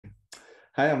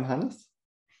Hi, I'm Hannes,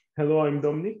 Hello, I'm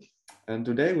Dominic. and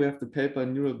today we have the paper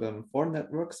Neural Bellman-Ford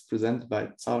Networks presented by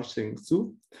Zhaocheng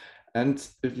Su. And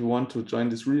if you want to join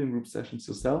these reading group sessions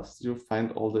yourselves, you'll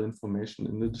find all the information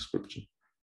in the description.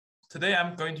 Today,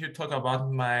 I'm going to talk about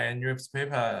my NURBS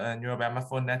paper, Neural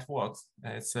Bellman-Ford Networks.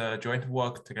 It's a joint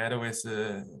work together with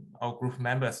our group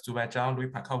members, Zhaocheng, Louis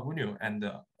Pascal, and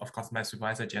of course, my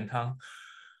supervisor, Zhaocheng.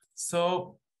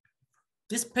 So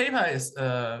this paper is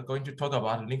going to talk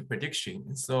about link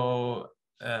prediction. So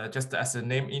just as the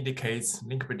name indicates,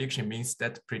 link prediction means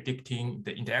that predicting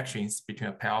the interactions between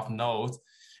a pair of nodes.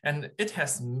 And it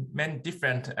has many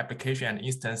different applications and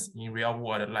instances in real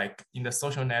world, like in the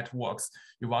social networks,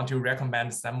 you want to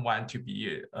recommend someone to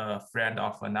be a friend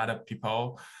of another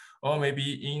people, or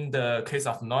maybe in the case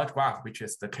of knowledge graph, which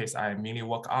is the case I mainly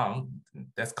work on,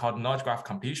 that's called knowledge graph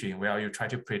completion, where you try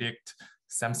to predict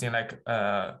something like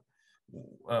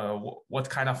what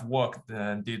kind of work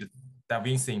did Da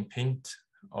Vinci paint,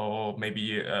 or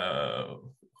maybe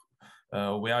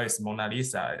where is Mona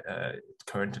Lisa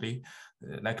currently,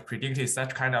 like predicted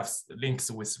such kind of links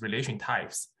with relation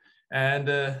types. And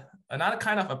another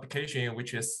kind of application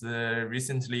which is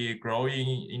recently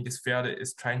growing in this field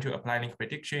is trying to apply link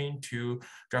prediction to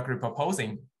drug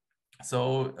reproposing.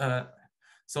 So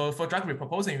for drug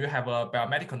reproposing, you have a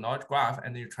biomedical knowledge graph,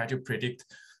 and you try to predict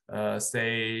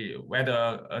say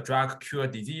whether a drug cure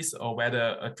disease or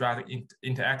whether a drug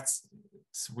interacts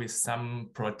with some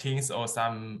proteins or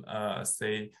some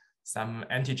say some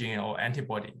antigen or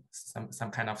antibody,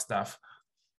 some kind of stuff.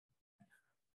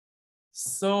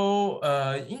 So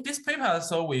in this paper,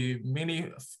 so we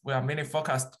are mainly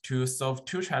focused to solve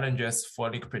two challenges for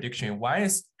link prediction. One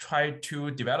is try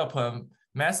to develop a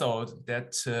method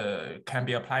that can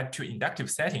be applied to inductive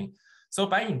setting. So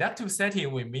by inductive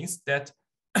setting, we means that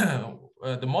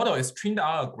the model is trained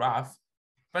on a graph,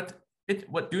 but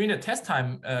during the test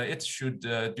time, it should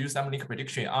do some link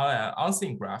prediction on an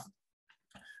unseen graph.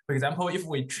 For example, if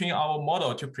we train our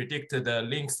model to predict the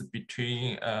links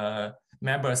between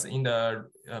members in the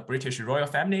British royal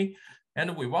family,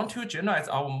 and we want to generalize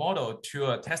our model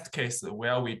to a test case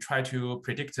where we try to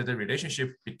predict the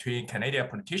relationship between Canadian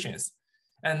politicians.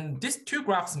 And these two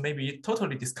graphs may be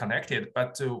totally disconnected,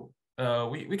 but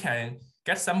we can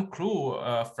get some clue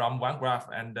from one graph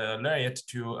and learn it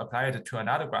to apply it to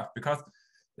another graph, because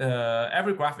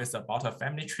every graph is about a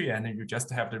family tree, and you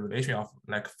just have the relation of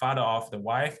like father of the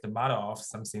wife, the mother of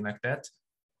something like that.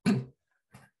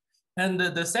 And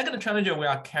the second challenge we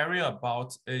are caring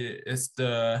about is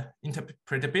the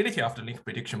interpretability of the link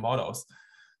prediction models.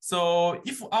 So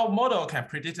if our model can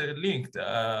predict a link,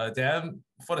 then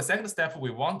for the second step,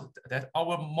 we want that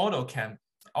our model can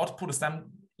output some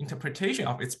interpretation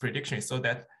of its prediction, so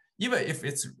that even if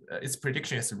its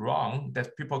prediction is wrong,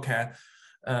 that people can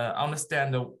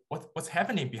understand what's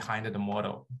happening behind the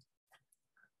model.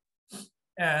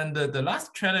 And the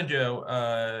last challenge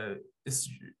is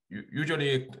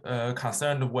usually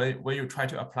concerned when you try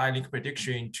to apply link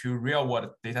prediction to real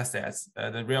world data sets.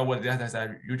 The real world data sets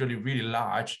are usually really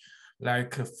large.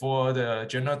 Like for the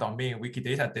general domain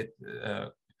Wikidata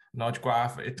knowledge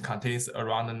graph, it contains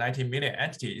around 90 million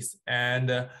entities.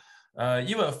 And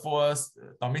even for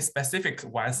domain-specific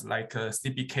ones like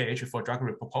CBKH for drug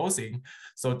reproposing,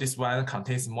 so this one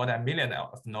contains more than 1 million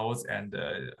of nodes and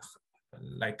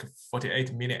like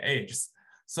 48 million edges.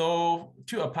 So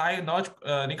to apply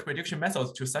link prediction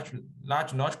methods to such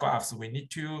large knowledge graphs, we need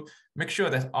to make sure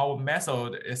that our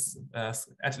method is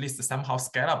at least somehow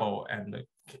scalable and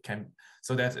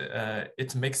so that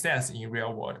it makes sense in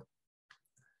real world.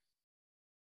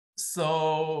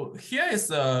 So here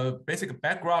is a basic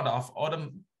background of all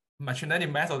the machine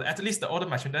learning methods, at least all the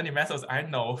machine learning methods I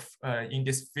know in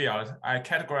this field. I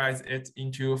categorize it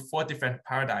into 4 different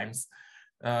paradigms,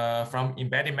 from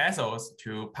embedding methods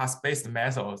to path-based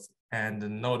methods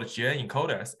and node GN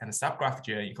encoders and subgraph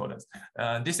GN encoders.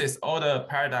 This is all the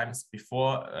paradigms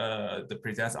before the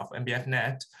presence of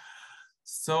NBFNet.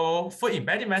 So for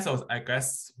embedding methods, I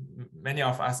guess many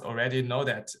of us already know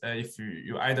that if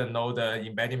you either know the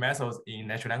embedding methods in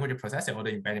natural language processing or the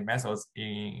embedding methods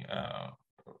in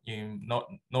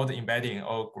node embedding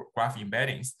or graph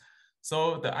embeddings.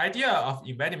 So the idea of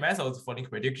embedding methods for link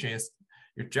prediction is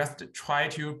you just try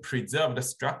to preserve the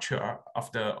structure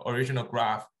of the original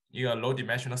graph in a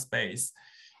low-dimensional space.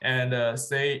 And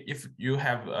say if you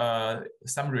have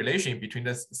some relation between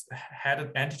the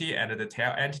head entity and the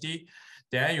tail entity,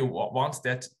 then you want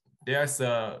that there's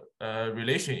a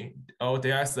relation or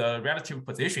there's a relative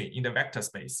position in the vector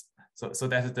space, so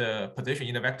that the position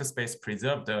in the vector space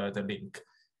preserve the link.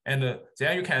 And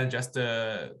then you can just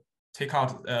take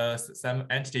out some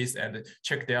entities and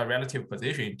check their relative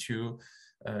position to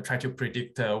try to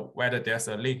predict whether there's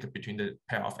a link between the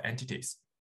pair of entities.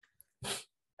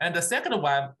 And the second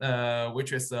one,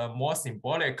 which is a more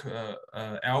symbolic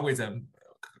algorithm,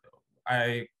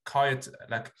 I call it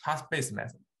like path-based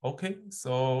method. Okay,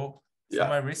 so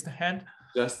someone raised the hand.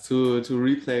 Just to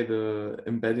replay the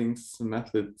embeddings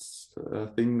methods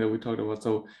thing that we talked about.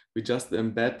 So we just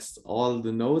embed all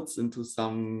the nodes into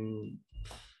some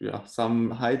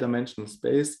high dimensional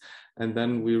space, and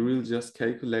then we really just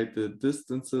calculate the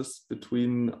distances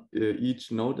between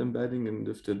each node embedding, and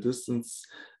if the distance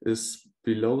is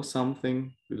below some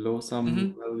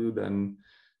value, then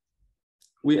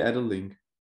we add a link.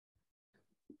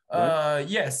 Right?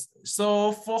 Yes,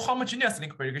 so for homogeneous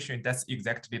link prediction, that's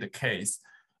exactly the case.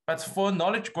 But for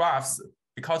knowledge graphs,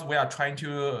 because we are trying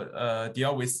to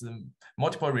deal with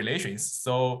multiple relations,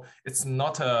 so it's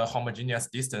not a homogeneous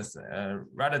distance.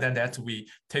 Rather than that, we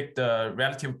take the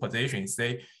relative position,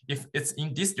 say if it's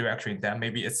in this direction, then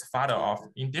maybe it's farther off.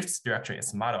 In this direction,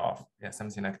 it's farther off. Yeah,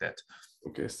 something like that.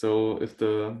 Okay, so if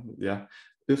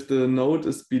the node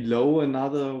is below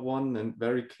another one and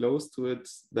very close to it,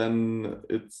 then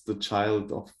it's the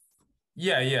child of.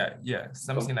 Yeah,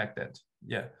 something like that.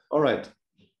 Yeah. All right.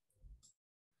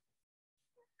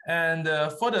 And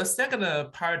for the second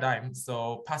paradigm,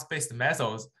 so path-based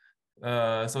methods,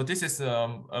 so this is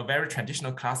a very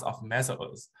traditional class of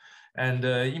methods. And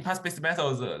in path-based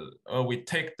methods, we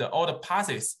take all the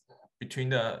paths between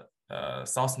the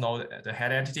source node, the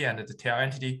head entity, and the tail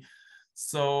entity.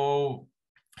 So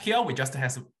here we just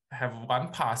have one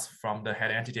path from the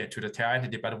head entity to the tail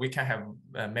entity, but we can have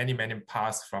many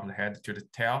paths from the head to the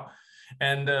tail.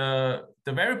 And the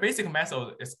very basic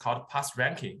method is called path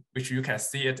ranking, which you can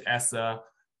see it as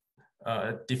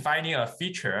defining a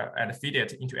feature and feed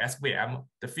it into SVM.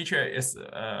 The feature is,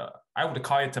 I would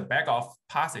call it a bag of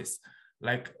paths,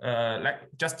 like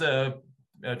just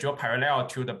draw parallel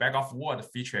to the bag of word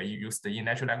feature you used in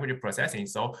natural language processing.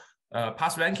 So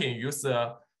path ranking uses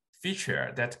a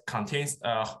feature that contains,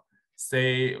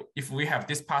 say, if we have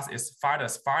this path is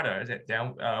farthest,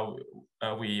 then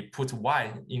we put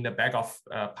one in the bag of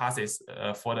paths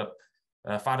for the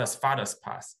farthest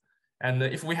path. And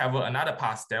if we have another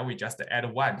path, then we just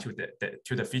add one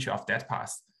to the feature of that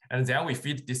path. And then we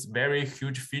feed this very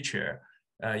huge feature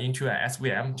into an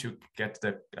SVM to get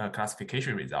the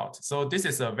classification result. So this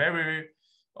is a very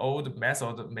old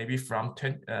method, maybe from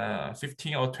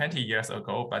 15 or 20 years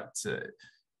ago, but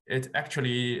it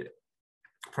actually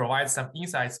provides some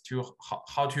insights to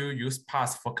how to use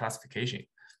paths for classification.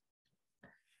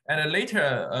 And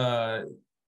later,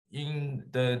 in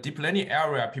the deep learning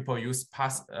area, people use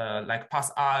paths like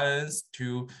path RNNs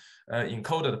to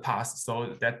encode the path,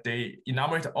 so that they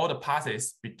enumerate all the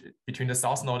paths between the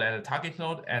source node and the target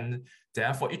node, and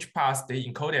then for each path they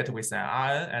encode it with an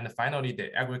RNN, and finally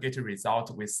they aggregate the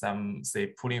result with some, say,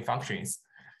 pooling functions.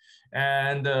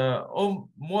 And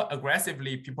more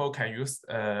aggressively, people can use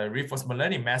reinforcement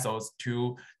learning methods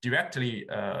to directly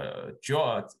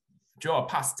draw a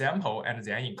path sample and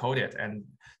then encode it, and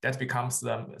that becomes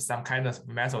some kind of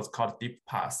methods called deep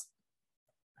path.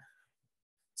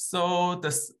 So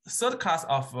the third class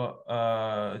of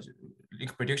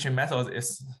link prediction methods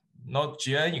is not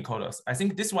GN encoders. I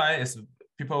think this one is,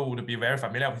 people would be very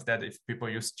familiar with that if people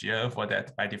use GN for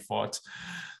that by default.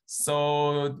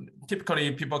 So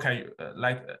typically people can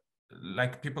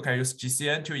people can use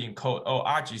GCN to encode, or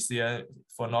RGCN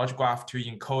for knowledge graph to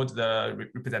encode the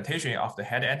representation of the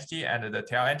head entity and the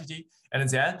tail entity, and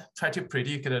then try to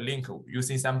predict the link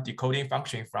using some decoding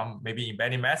function from maybe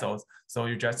embedding methods. So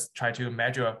you just try to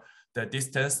measure the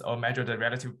distance or measure the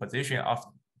relative position of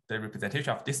the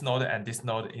representation of this node and this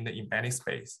node in the embedding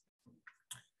space.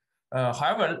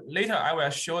 However, later I will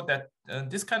show that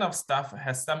this kind of stuff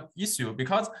has some issue,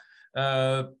 because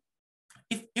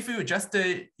if you just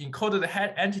encode the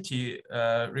head entity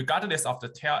regardless of the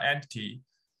tail entity,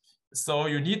 so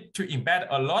you need to embed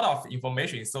a lot of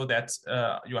information so that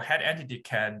your head entity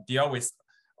can deal with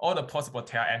all the possible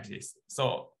tail entities.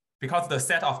 So because the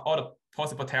set of all the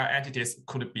possible tail entities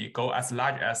could go as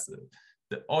large as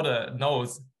all the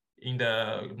nodes in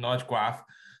the knowledge graph,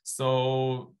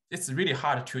 so it's really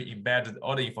hard to embed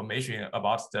all the information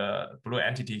about the blue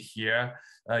entity here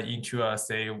into a,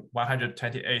 say,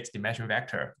 128-dimension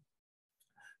vector.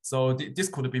 So this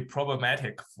could be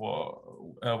problematic for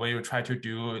when you try to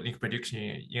do link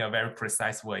prediction in a very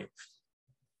precise way.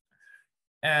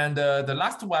 And the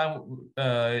last one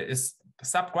is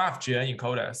subgraph GN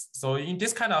encoders. So in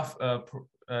this kind of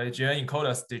GN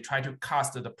encoders, they try to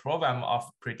cast the problem of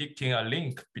predicting a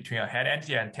link between a head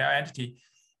entity and tail entity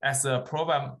as a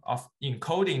problem of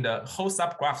encoding the whole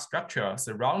subgraph structure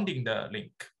surrounding the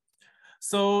link.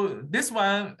 So this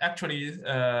one actually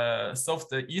solves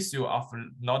the issue of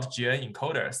Node.js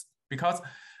encoders, because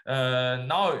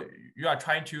now you are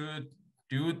trying to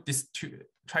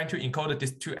encode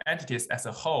these two entities as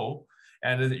a whole,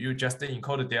 and you just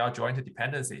encode their joint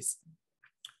dependencies.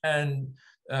 And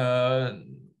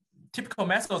typical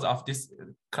methods of this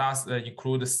class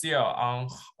include CL on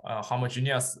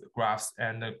homogeneous graphs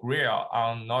and GREL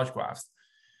on knowledge graphs.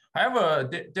 However,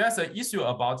 there's an issue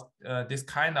about this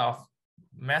kind of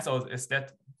methods is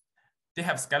that they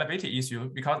have scalability issue,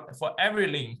 because for every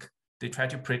link they try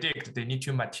to predict, they need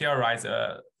to materialize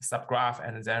a subgraph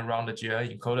and then run the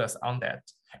GL encoders on that.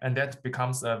 And that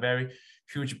becomes a very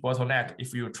huge bottleneck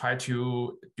if you try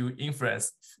to do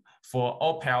inference for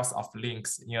all pairs of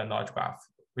links in a knowledge graph,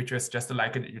 which is just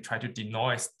like you try to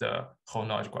denoise the whole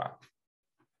knowledge graph.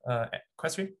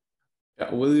 Question?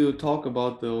 Yeah, will you talk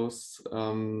about those,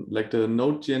 like the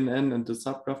node GNN and the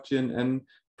subgraph GNN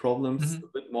problems a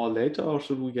bit more later, or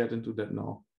should we get into that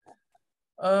now?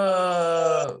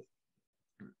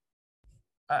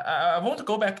 I won't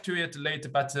go back to it later,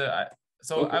 but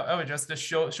Okay. I will just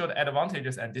show the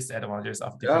advantages and disadvantages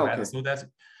of different methods, so that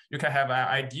you can have an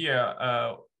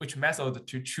idea which method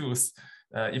to choose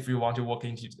if you want to work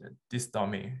into this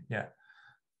domain. Yeah.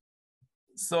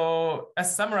 So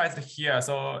as summarized here,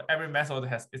 so every method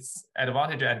has its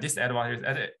advantage and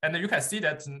disadvantages, and you can see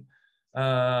that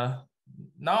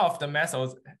none of the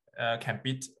methods can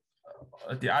beat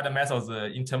the other methods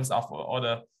in terms of all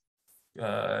the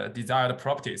desired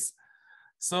properties.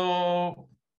 So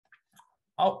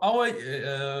our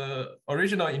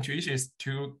original intuition is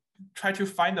to try to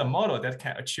find a model that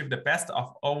can achieve the best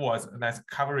of all worlds, that's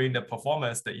covering the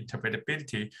performance, the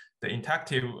interpretability, the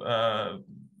inductive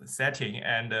setting,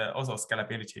 and also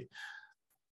scalability.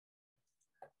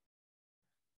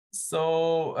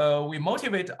 So we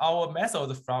motivate our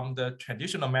methods from the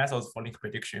traditional methods for link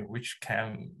prediction, which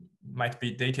might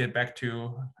be dated back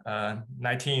to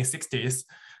 1960s,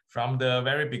 from the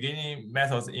very beginning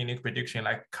methods in link prediction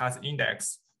like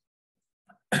Cas-index.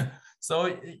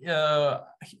 So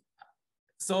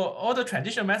all the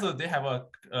traditional methods, they have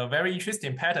a very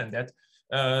interesting pattern that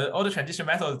all the traditional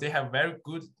methods, they have very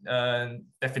good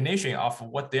definition of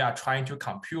what they are trying to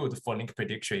compute for link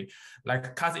prediction.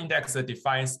 Like Cas-index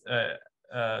defines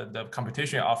the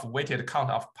computation of weighted count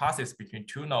of passes between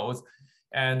two nodes.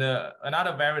 And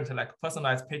another variant like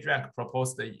personalized PageRank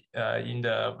proposed in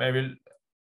the very,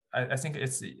 I think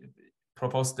it's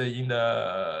proposed in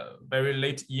the very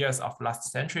late years of last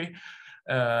century.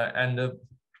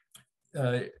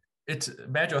 It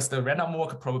measures the random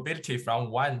walk probability from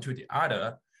one to the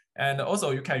other. And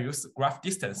also you can use graph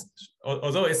distance,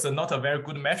 although it's not a very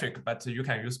good metric, but you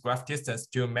can use graph distance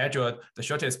to measure the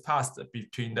shortest path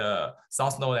between the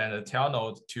source node and the tail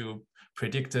node to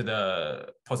predict the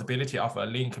possibility of a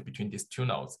link between these two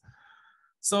nodes.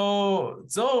 So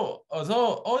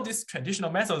although all these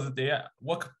traditional methods, they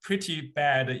work pretty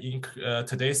bad in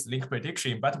today's link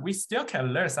prediction, but we still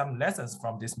can learn some lessons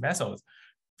from these methods.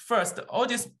 First, all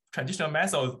these traditional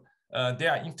methods, they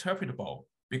are interpretable,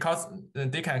 because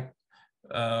they can,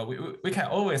 we can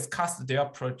always cast their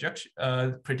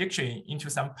prediction into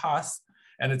some paths,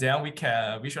 and then we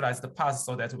can visualize the path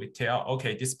so that we tell,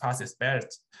 okay, this path is bad,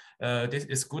 this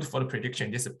is good for the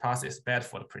prediction, this path is bad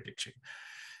for the prediction.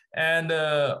 And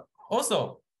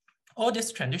also, all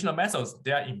these traditional methods,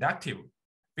 they are inductive,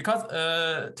 because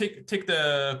take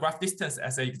the graph distance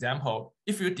as an example.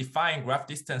 If you define graph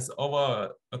distance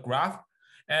over a graph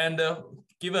and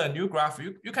give a new graph,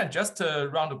 you can just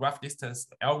run the graph distance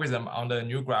algorithm on the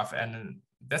new graph, and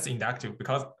that's inductive,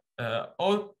 because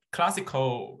all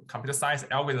classical computer science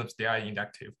algorithms, they are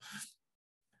inductive.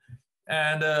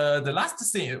 And the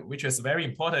last thing, which is very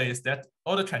important, is that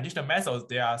all the traditional methods,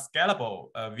 they are scalable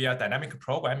via dynamic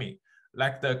programming.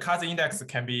 Like the Cas-index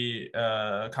can be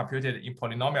computed in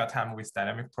polynomial time with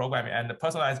dynamic programming, and the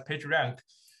personalized PageRank,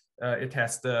 it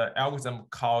has the algorithm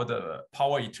called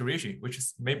power iteration, which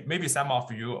is maybe some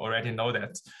of you already know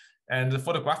that. And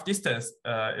for the graph distance,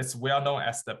 it's well known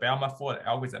as the Bellman-Ford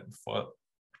algorithm for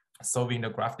solving the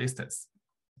graph distance.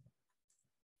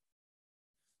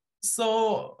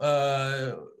 So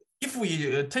if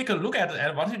we take a look at the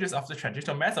advantages of the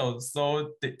traditional methods,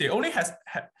 so they only have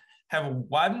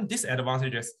one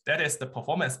disadvantage, that is the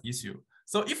performance issue.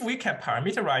 So if we can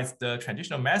parameterize the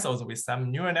traditional methods with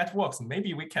some neural networks,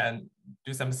 maybe we can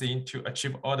do something to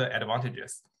achieve all the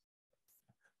advantages.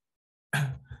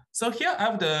 So here I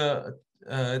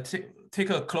would take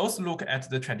a close look at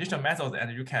the traditional methods,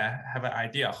 and you can have an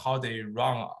idea how they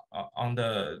run on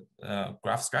the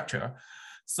graph structure.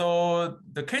 So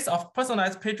the case of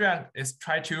personalized PageRank is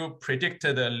try to predict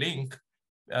the link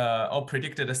or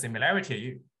predict the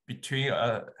similarity between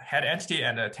a head entity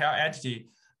and a tail entity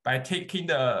by taking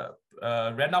the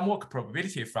random walk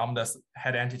probability from the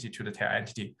head entity to the tail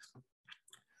entity.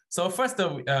 So first,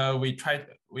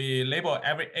 we label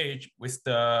every edge with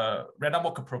the random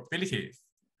walk probability,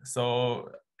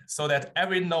 so that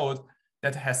every node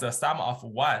that has a sum of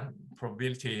 1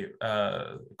 probability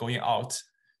going out,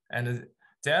 and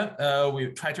then we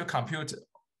try to compute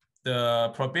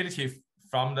the probability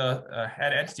from the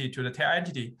head entity to the tail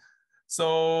entity.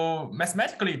 So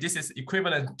mathematically, this is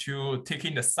equivalent to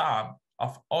taking the sum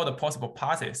of all the possible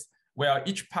passes, where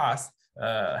each pass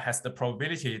has the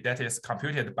probability that is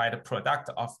computed by the product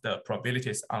of the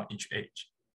probabilities on each edge.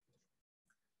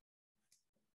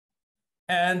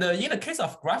 And in the case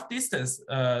of graph distance,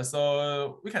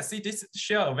 so we can see this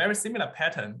share a very similar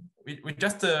pattern. We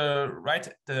just write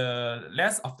the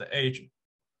length of the edge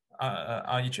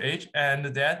on each edge, and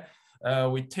then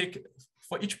we take,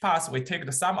 for each pass, we take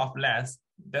the sum of lengths,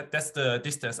 that's the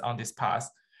distance on this pass.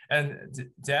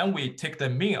 And then we take the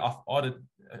mean of all the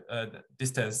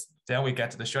distance, then we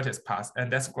get the shortest path,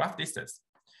 and that's graph distance.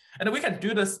 And we can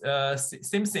do this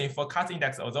same thing for cut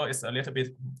index, although it's a little bit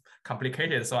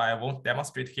complicated, so I won't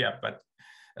demonstrate here, but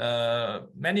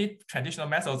many traditional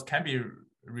methods can be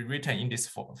rewritten in this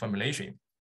formulation.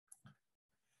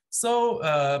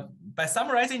 So by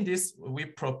summarizing this, we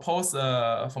propose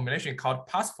a formulation called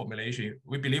path formulation.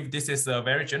 We believe this is a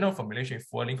very general formulation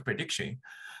for link prediction.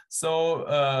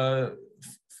 So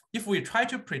if we try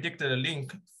to predict the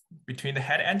link between the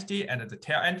head entity and the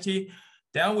tail entity,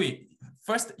 then we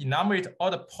first enumerate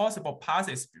all the possible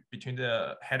paths between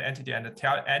the head entity and the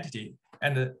tail entity.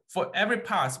 And for every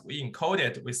path, we encode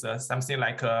it with something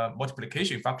like a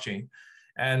multiplication function.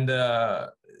 And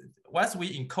once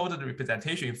we encode the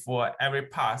representation for every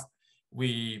path,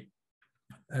 we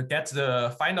get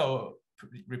the final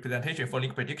representation for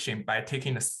link prediction by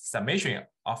taking the summation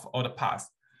of all the paths.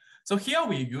 So here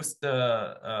we use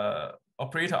the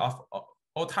operator of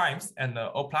all times and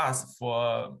all plus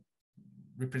for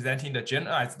representing the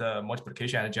generalized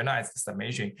multiplication and generalized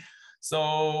summation.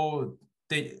 So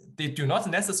they do not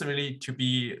necessarily to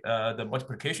be the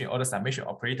multiplication or the summation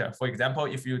operator. For example,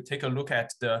 if you take a look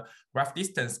at the graph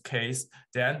distance case,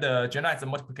 then the generalized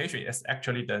multiplication is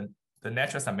actually the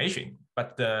natural summation,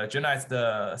 but the generalized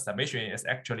summation is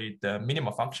actually the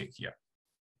minimum function here.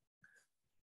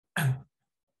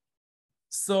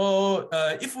 So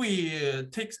if we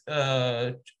take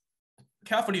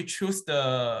carefully choose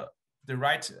the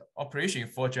right operation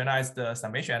for generalized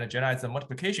summation and generalized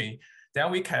multiplication, then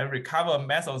we can recover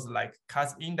methods like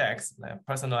cut index, like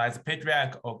personalized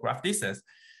PageRank or graph distance,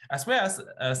 as well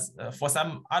as for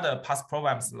some other path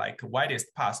programs like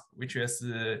widest path, which is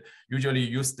usually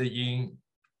used in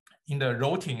the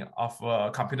routing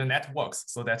of computer networks,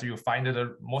 so that you find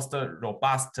the most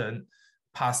robust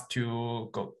path to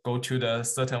go to the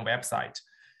certain website.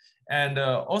 And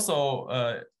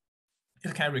also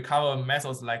it can recover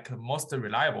methods like most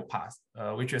reliable path,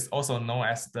 which is also known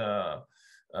as the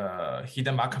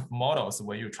hidden Markov models,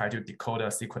 where you try to decode a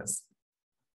sequence.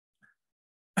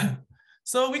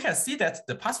 So we can see that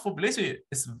the path formulation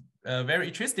is very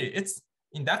interesting. It's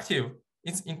inductive,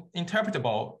 it's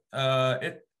interpretable,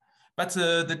 but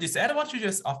the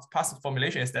disadvantages of path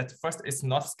formulation is that first, it's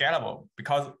not scalable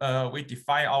because we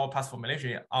define our path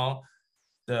formulation on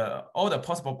all the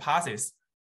possible paths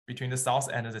between the source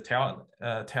and the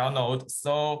tail node.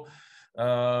 So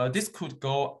this could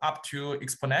go up to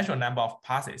exponential number of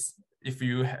passes if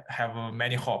you have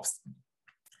many hops.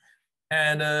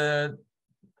 And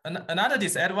another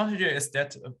disadvantage is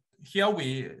that here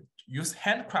we use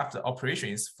handcrafted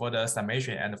operations for the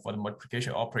summation and for the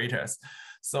multiplication operators.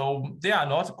 So they are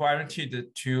not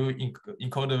guaranteed to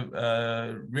encode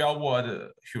the real-world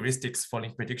heuristics for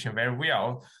link prediction very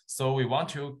well. So we want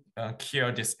to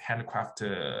kill this handcraft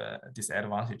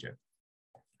disadvantage.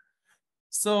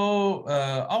 So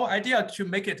our idea to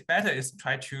make it better is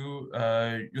try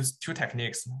to use two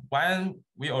techniques. One,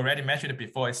 we already mentioned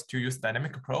before, is to use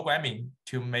dynamic programming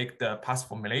to make the path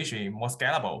formulation more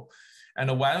scalable.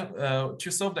 And one,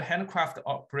 to solve the handcraft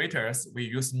operators, we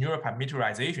use neural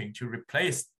parameterization to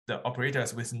replace the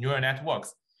operators with neural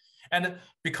networks. And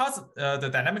because the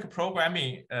dynamic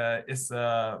programming is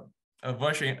a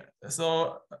version,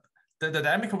 so the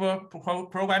dynamic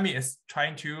programming is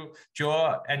trying to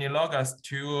draw analogous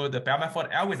to the Bellman-Ford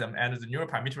algorithm, and the neural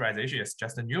parameterization is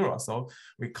just a neural. So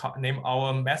we name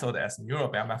our method as Neural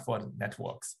Bellman-Ford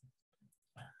networks.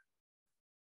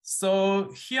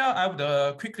 So here I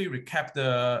would quickly recap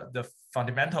the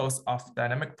fundamentals of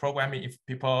dynamic programming if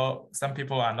some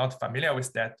people are not familiar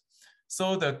with that.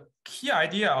 So the key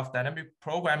idea of dynamic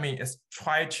programming is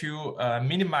try to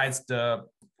minimize the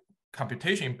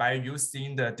computation by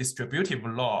using the distributive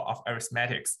law of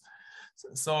arithmetics.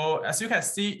 So as you can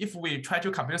see, if we try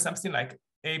to compute something like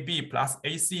AB plus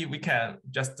AC, we can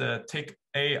just take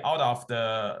A out of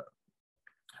the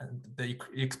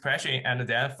expression and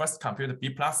then first compute B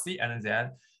plus C and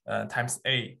then times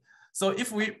A. So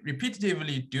if we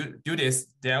repetitively do this,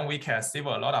 then we can save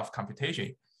a lot of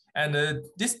computation. And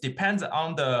this depends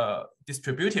on the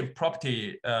distributive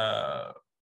property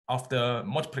of the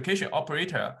multiplication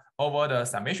operator over the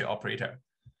summation operator.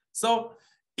 So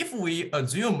if we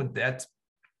assume that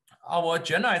our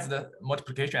generalized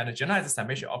multiplication and generalized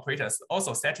summation operators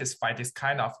also satisfy this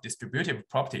kind of distributive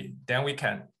property, then we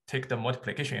can take the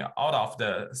multiplication out of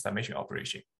the summation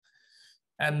operation.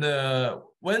 And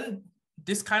when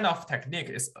this kind of technique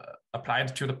is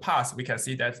applied to the path, we can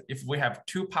see that if we have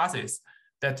two passes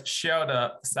that share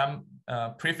the same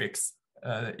prefix,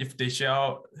 if they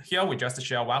share, here we just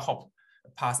share one hop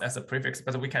path as a prefix,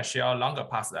 but we can share longer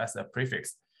paths as a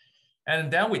prefix.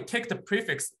 And then we take the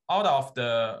prefix out of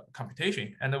the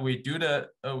computation, and we do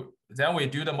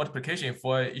the multiplication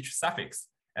for each suffix,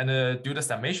 and do the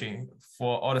summation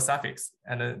for all the suffix,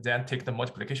 and then take the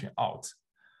multiplication out.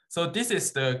 So this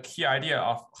is the key idea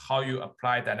of how you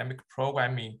apply dynamic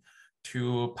programming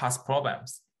to past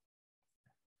problems.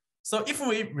 So if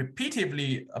we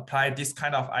repeatedly apply this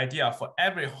kind of idea for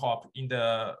every hop in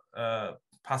the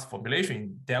past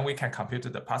formulation, then we can compute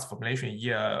the past formulation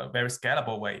in a very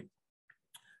scalable way.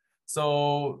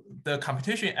 So the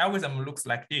computation algorithm looks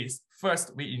like this.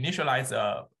 First, we initialize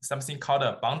something called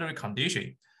a boundary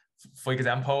condition. For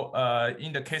example,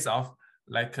 in the case of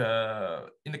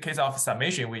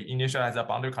summation, we initialize a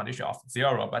boundary condition of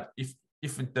 0. But if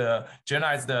the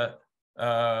generalized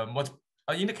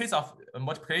in the case of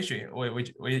multiplication, we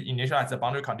initialize the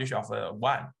boundary condition of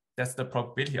 1. That's the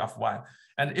probability of 1.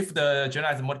 And if the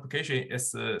generalized multiplication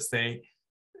is say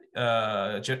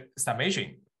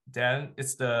summation, then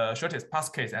it's the shortest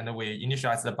path case, and we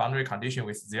initialize the boundary condition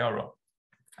with 0.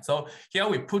 So here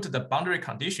we put the boundary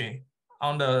condition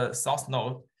on the source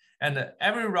node, and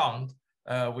every round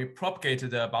we propagate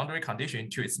the boundary condition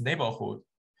to its neighborhood.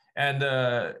 And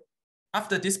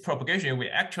after this propagation, we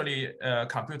actually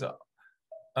compute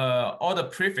all the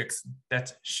prefix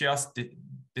that shares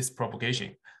this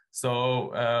propagation.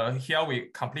 So here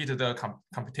we complete the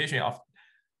computation of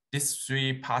these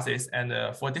 3 passes,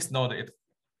 and for this node,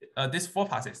 these 4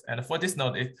 passes, and for this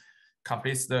node, it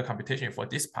completes the computation for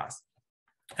this pass.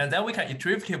 And then we can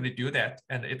iteratively do that,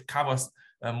 and it covers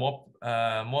more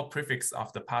prefix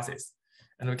of the passes.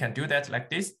 And we can do that like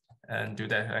this, and do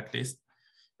that like this.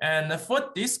 And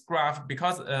for this graph,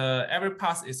 because every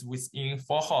pass is within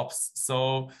 4 hops,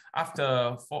 so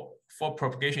after four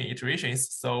propagation iterations,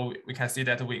 so we can see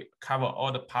that we cover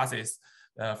all the passes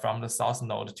from the source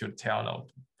node to the tail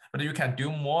node. But you can do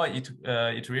more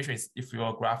iterations if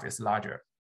your graph is larger.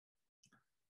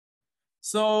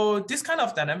 So this kind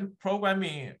of dynamic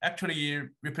programming actually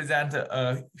represents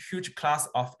a huge class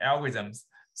of algorithms.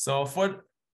 So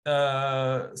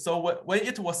when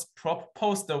it was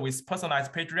proposed with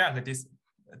personalized page rank, this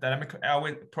dynamic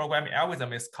programming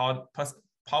algorithm is called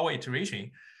power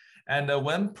iteration. And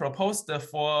when proposed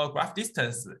for graph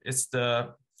distance, it's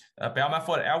the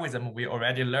Bellman-Ford algorithm we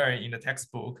already learned in the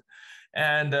textbook.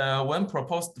 And when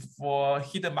proposed for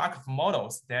hidden Markov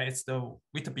models, then it's the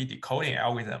Whitby decoding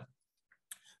algorithm.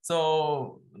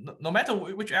 So no matter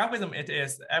which algorithm it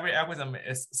is, every algorithm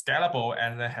is scalable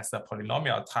and has a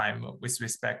polynomial time with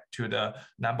respect to the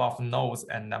number of nodes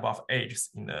and number of edges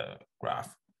in the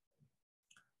graph.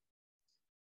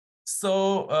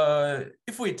 So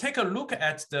if we take a look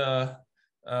at the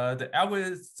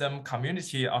algorithm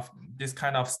community of this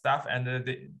kind of stuff, and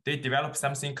they develop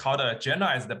something called a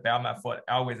generalized Bellman-Ford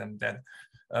algorithm that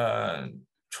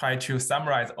try to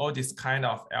summarize all these kind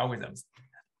of algorithms.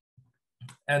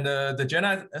 And the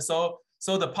generalized,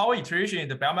 so the power iteration,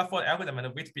 the Bellman-Ford algorithm and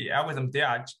the Whitby algorithm,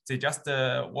 they just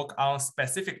work on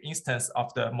specific instance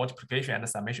of the multiplication and the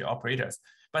summation operators.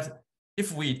 But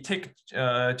if we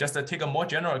just take a more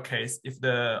general case, if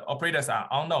the operators are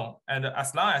unknown, and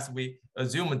as long as we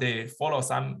assume they follow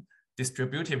some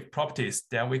distributive properties,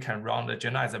 then we can run the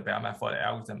generalized Bellman-Ford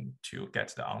algorithm to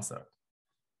get the answer.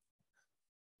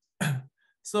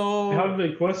 So I have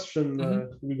a question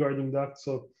regarding that.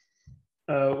 So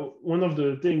one of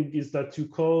the things is that you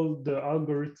call the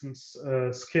algorithms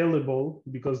scalable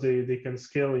because they can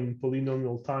scale in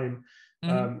polynomial time.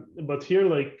 But here,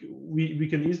 like, we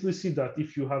can easily see that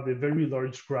if you have a very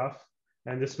large graph,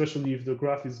 and especially if the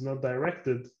graph is not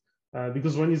directed,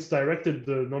 because when it's directed,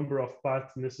 the number of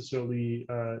paths necessarily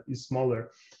is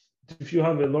smaller. If you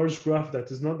have a large graph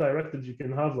that is not directed, you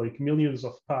can have like millions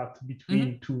of paths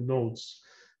between two nodes.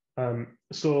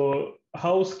 So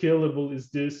how scalable is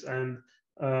this? And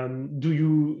can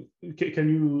you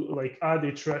like add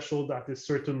a threshold at a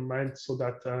certain length so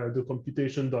that the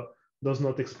computation does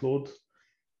not explode?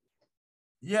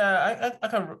 Yeah, I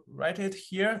can write it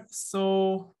here.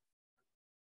 So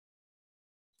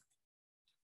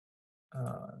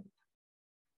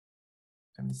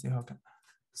let me see how can.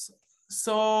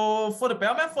 So for the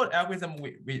Bellman-Ford algorithm,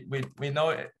 we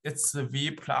know it's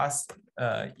V plus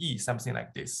E, something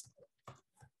like this.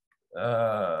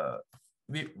 Let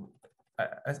me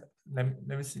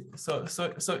see. So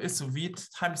it's V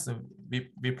times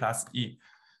V plus E.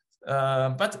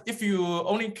 But if you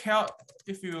only care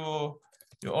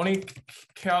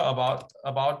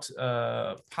about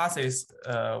passes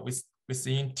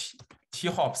within T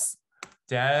hops,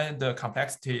 then the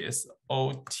complexity is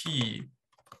OT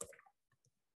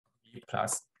V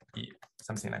plus E,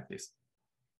 something like this.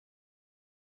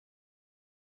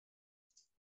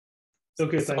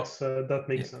 Okay, thanks. That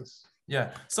makes sense.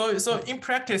 Yeah. So in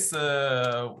practice,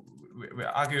 we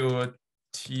argue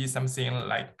T something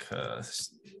like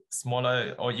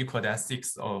smaller or equal than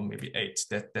 6 or maybe 8.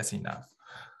 That's enough.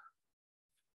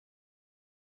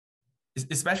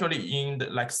 Especially in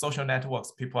like social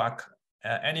networks, people are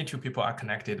any two people are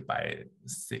connected by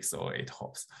 6 or 8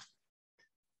 hops.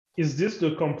 Is this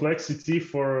the complexity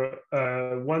for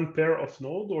one pair of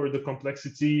nodes, or the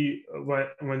complexity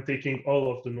when taking all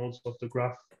of the nodes of the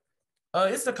graph?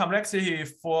 It's the complexity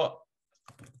for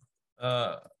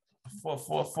a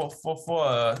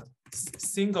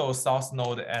single source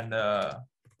node and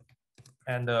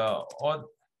all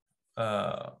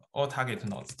target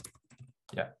nodes.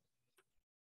 Yeah.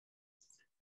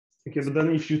 Okay, but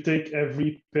then if you take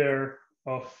every pair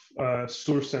of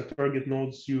source and target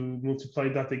nodes, you multiply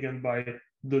that again by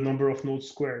the number of nodes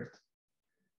squared.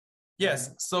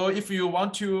 Yes. So if you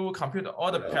want to compute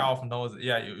all the pair of nodes,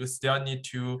 yeah, you still need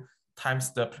to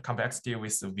times the complexity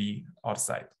with V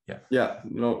outside. Yeah. Yeah.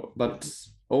 No, but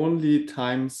only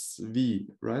times V,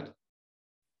 right?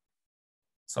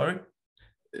 Sorry.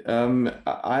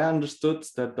 I understood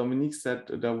that Dominique said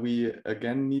that we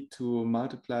again need to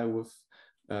multiply with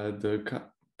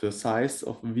the size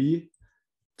of V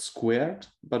squared,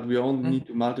 but we only need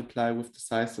to multiply with the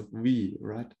size of V,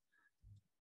 right?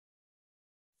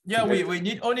 Yeah, we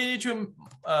only need to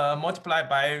multiply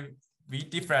by V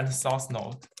different source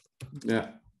node.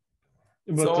 Yeah.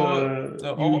 But so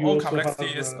the overall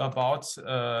complexity is about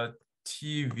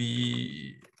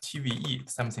TVE,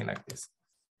 something like this.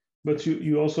 But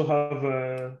you also have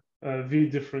V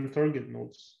different target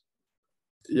nodes.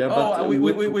 Yeah, but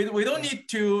we don't need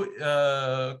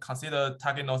to consider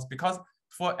target nodes, because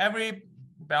for every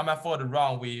Bellman-Ford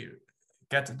run, we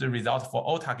get the result for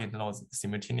all target nodes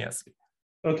simultaneously.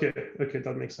 Okay,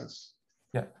 that makes sense.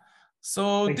 Yeah.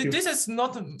 So this is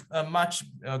not much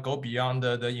go beyond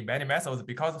the embedding methods,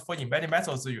 because for embedding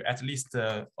methods, you at least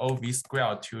OV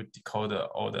squared to decode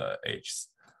all the edges.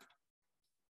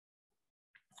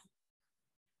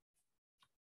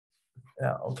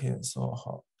 Yeah, okay, so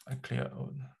how I clear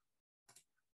all.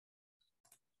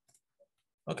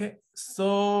 Okay,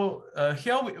 so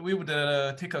here we would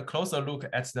take a closer look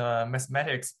at the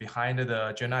mathematics behind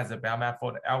the generalized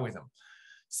Bellman-Ford algorithm.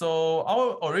 So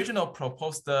our original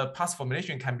proposed path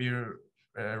formulation can be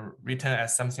written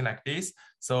as something like this.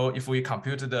 So if we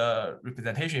compute the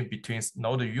representation between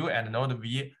node U and node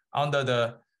V under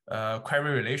the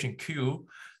query relation Q,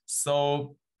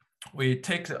 so we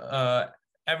take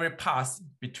every path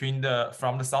between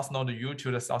from the source node U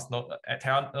to the source node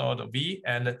tail node V,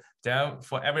 and then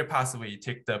for every path we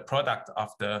take the product of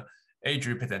the edge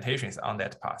representations on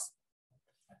that path.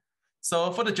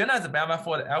 So for the generalized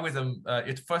Bellman-Ford algorithm,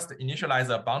 it first initializes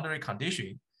a boundary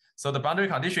condition. So the boundary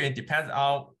condition depends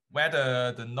on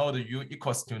whether the node U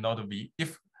equals to node V.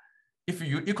 If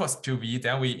U equals to V,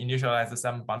 then we initialize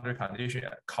some boundary condition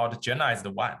called generalized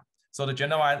 1. So the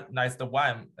generalized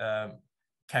 1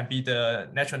 can be the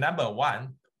natural number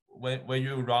 1 when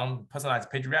you run personalized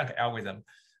PageRank algorithm.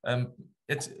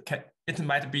 It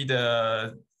might be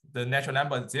the natural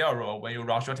number 0 when you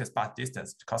run shortest path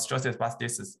distance, because shortest path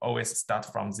distance always start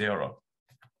from 0.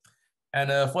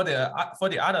 And for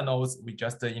the other nodes, we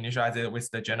just initialize it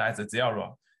with the generalized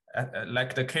 0.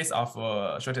 Like the case of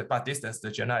shortest path distance,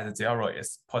 the generalized 0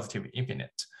 is positive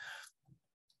infinite.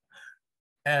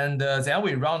 And then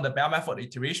we run the Bellman-Ford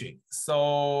iteration.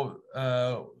 So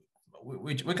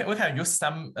we can use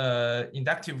some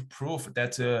inductive proof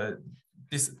that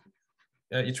this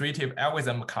iterative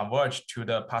algorithm converge to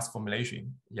the past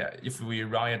formulation. Yeah, if we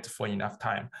run it for enough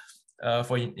time,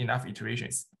 for enough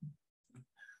iterations.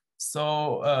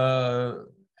 So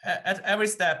at every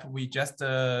step, we just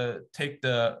take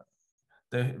the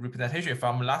representation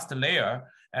from last layer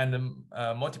and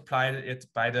multiply it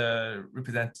by the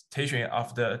representation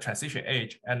of the transition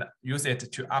age and use it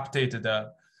to update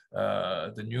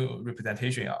the new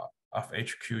representation of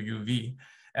HQUV.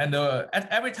 And at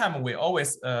every time, we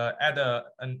always add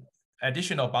an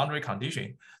additional boundary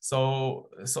condition, so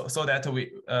that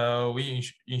we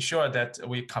ensure that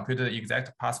we compute the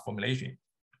exact path formulation.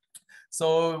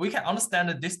 So we can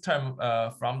understand this term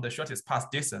from the shortest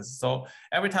path distance. So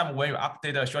every time when you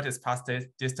update the shortest path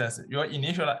distance, your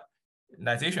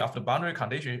initialization of the boundary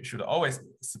condition should always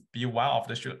be one of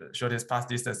the shortest path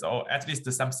distance, or at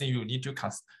least something you need to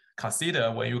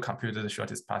consider when you compute the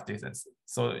shortest path distance.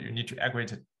 So you need to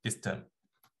aggregate this term.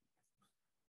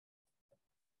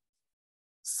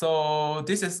 So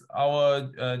this is our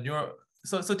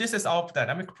So this is our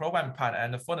dynamic programming part,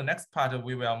 and for the next part,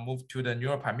 we will move to the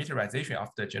neural parameterization of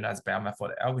the generalized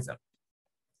Bellman-Ford algorithm.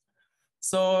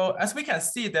 So as we can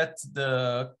see that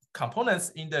the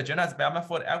components in the generalized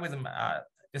Bellman-Ford algorithm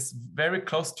is very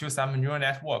close to some neural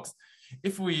networks.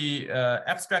 If we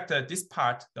abstract this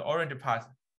part, the orange part,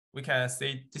 we can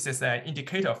say this is an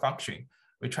indicator function.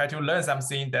 We try to learn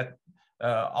something that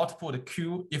output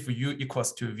Q if U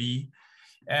equals to V.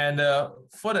 And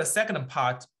for the second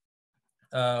part,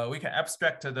 we can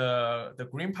abstract the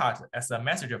green part as a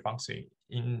message function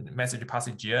in message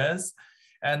passing GNs.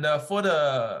 And for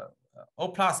the O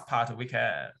plus part, we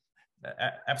can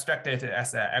abstract it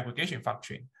as an aggregation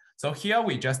function. So here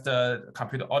we just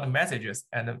compute all the messages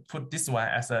and put this one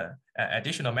as an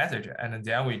additional message, and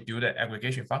then we do the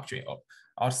aggregation function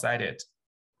outside it.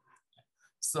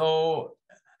 So,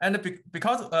 and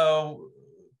because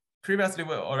previously,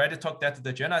 we already talked that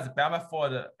the generalized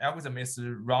Bellman-Ford algorithm is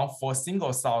run for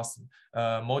single source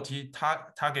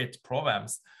multi-target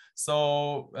programs.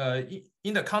 So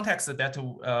in the context that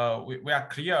we are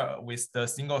clear with the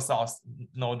single source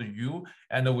node U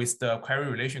and with the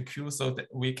query relation Q, so that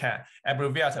we can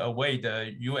abbreviate away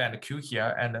the U and Q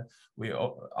here, and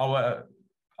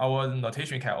our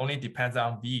notation can only depend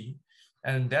on V,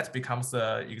 and that becomes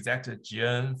the exact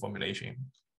GN formulation.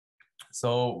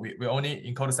 So we only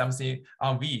encode something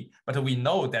on V, but we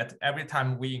know that every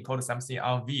time we encode something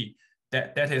on V,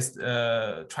 that is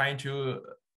trying to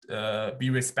be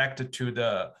respected to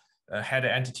the header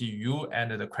entity U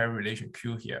and the query relation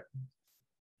Q here.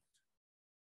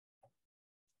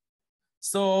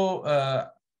 So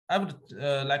I would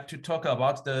like to talk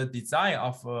about the design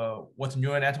of what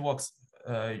neural networks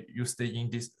used in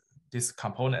these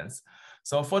components.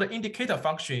 So for the indicator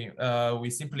function, we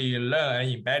simply learn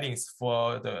embeddings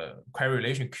for the query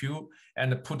relation Q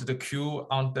and put the Q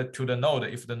to the node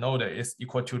if the node is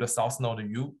equal to the source node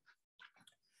U.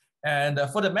 And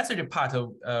for the message part,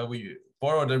 we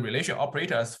borrow the relation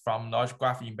operators from knowledge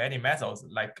graph embedding methods,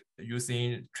 like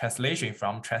using translation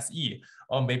from trans-E,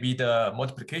 or maybe the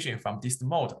multiplication from dist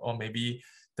mode, or maybe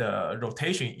the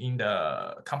rotation in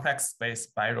the complex space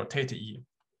by rotate E.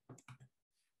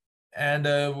 And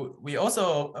we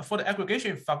also, for the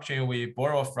aggregation function, we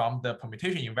borrow from the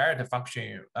permutation invariant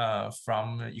function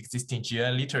from existing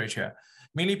GN literature,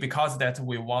 mainly because that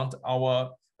we want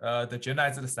our the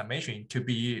generalized summation to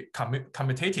be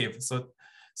commutative.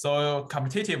 So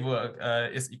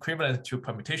commutative is equivalent to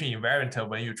permutation invariant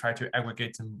when you try to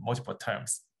aggregate multiple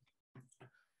terms.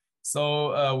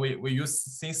 So we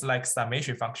use things like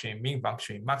summation function, mean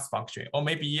function, max function, or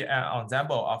maybe an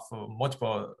ensemble of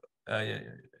multiple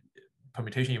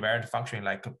permutation invariant function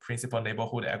like principal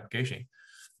neighborhood aggregation.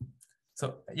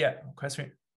 So yeah,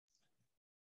 question.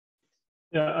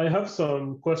 Yeah, I have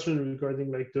some questions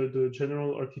regarding like the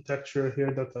general architecture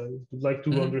here that I would like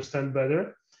to understand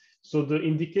better. So the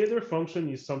indicator function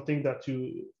is something that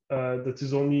you that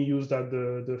is only used at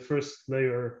the first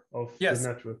layer of the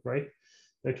network, right?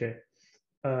 Okay.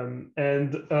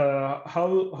 And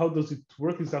how does it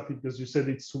work exactly? Because you said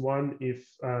it's 1 if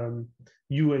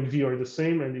U and V are the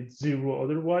same and it's 0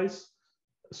 otherwise.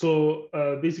 So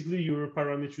basically your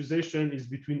parameterization is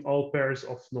between all pairs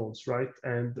of nodes, right?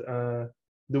 And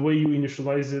the way you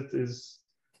initialize it is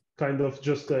kind of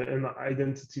just an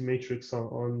identity matrix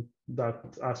on that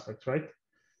aspect, right?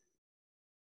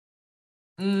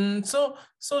 So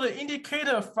the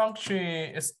indicator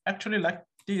function is actually like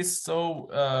this.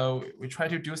 So we try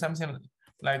to do something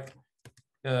like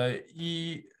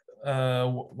E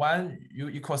 1 U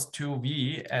equals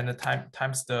 2V and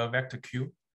times the vector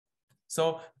Q.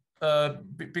 So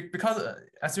because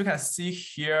as you can see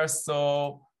here,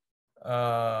 so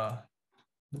as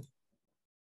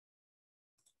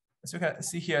you can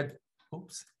see here,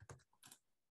 oops.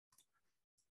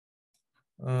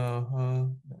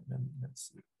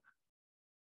 Let's see.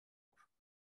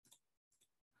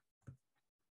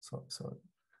 So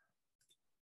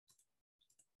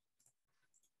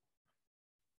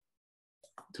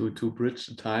to bridge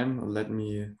the time, let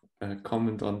me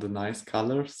comment on the nice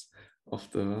colors of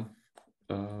the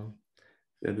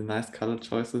nice color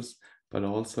choices, but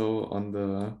also on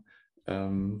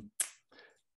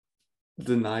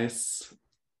the nice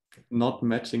not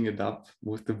matching it up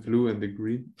with the blue and the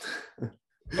green.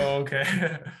 okay.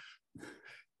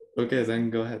 Okay, then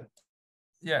go ahead.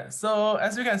 Yeah, so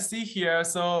as you can see here,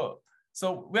 so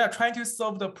we are trying to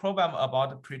solve the problem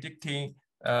about predicting,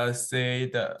 say,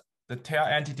 the tail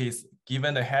entities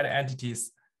given the head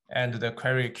entities and the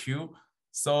query Q.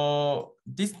 So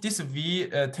this V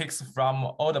takes from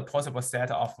all the possible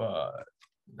set of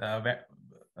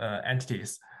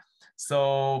entities.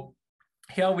 So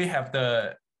here we have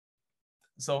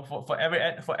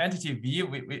for entity V,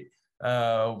 we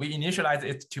initialize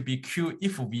it to be Q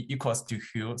if V equals to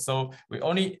Q. So we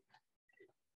only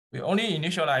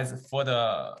initialize for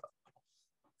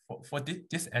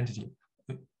this entity.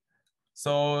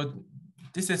 So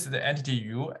this is the entity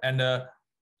U, and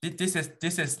this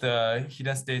is the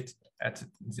hidden state at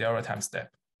 0 time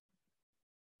step.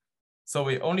 So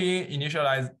we only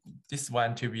initialize this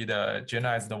one to be the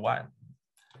generalized one,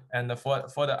 and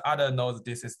for the other nodes,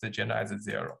 this is the generalized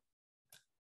 0.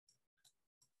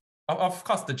 Of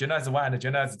course, the generalized 1 and the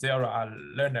generalized 0 are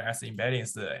learned as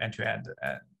embeddings end-to-end,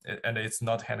 and it's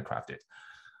not handcrafted.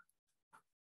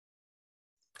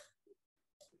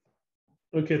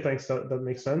 Okay, thanks. That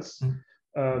makes sense.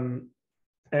 And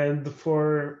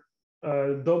for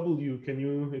W, can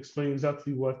you explain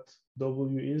exactly what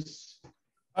W is?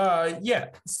 Yeah.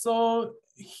 So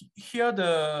here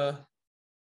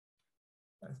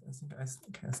I think I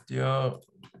can still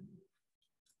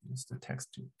use the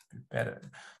text to be better.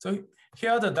 So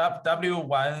here the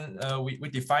W1 we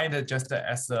defined it just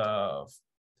as a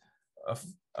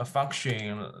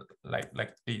function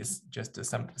like this, just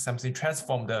something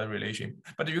transform the relation.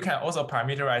 But you can also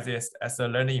parameterize it as a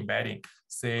learning embedding.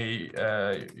 Say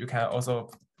you can also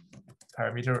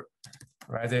parameterize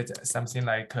it something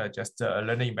like just a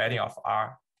learning embedding of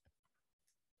R.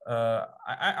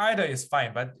 Either is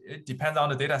fine, but it depends on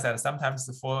the data set. Sometimes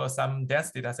for some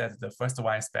dense data sets, the first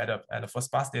one is better, and for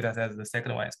sparse data sets, the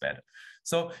second one is better.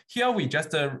 So here we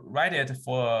just write it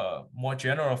for more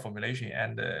general formulation,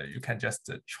 and you can just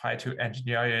try to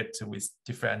engineer it with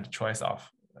different choice of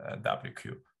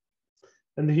WQ.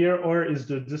 And here R is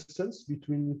the distance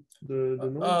between the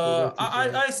nodes?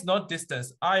 I is not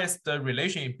distance. I is the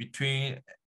relation between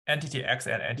entity X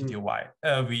and entity Y,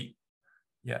 V.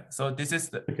 Yeah, so this is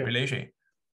the relation.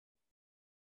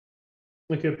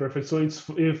 Okay, perfect. So it's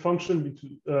a function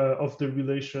between, of the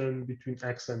relation between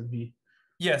X and V.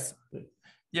 Yes.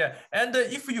 Yeah, and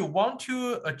if you want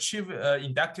to achieve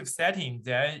inductive setting,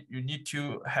 then you need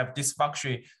to have this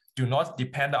function do not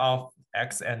depend on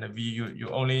X and V. You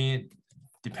only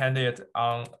depend it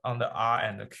on the R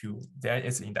and the Q. Then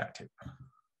it's inductive.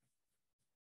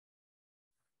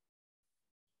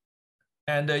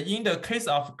 And in the case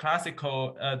of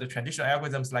classical, the traditional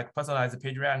algorithms like personalized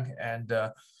PageRank and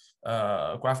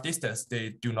graph distance, they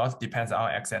do not depend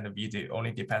on X and V. They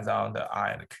only depend on the R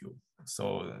and the Q.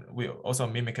 So we also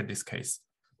mimic this case.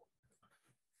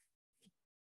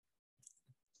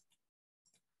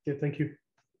 Okay, thank you.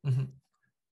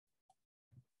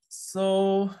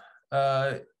 So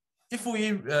if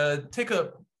we take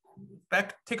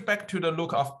back to the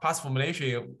look of path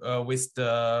formulation with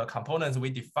the components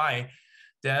we define,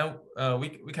 then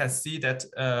we can see that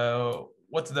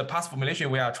what's the path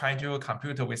formulation we are trying to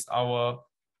compute with our,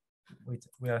 wait,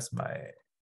 where's my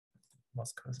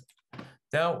mouse cursor?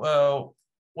 Then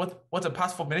what the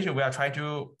path formulation we are trying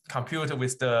to compute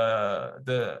with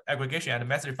the aggregation and the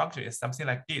message function is something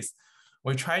like this.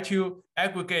 We try to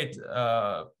aggregate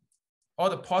all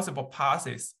the possible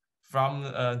passes from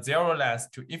 0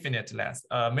 length to infinite length.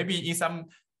 Maybe in some,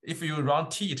 if you run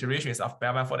T iterations of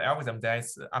Bellman-Ford algorithm, then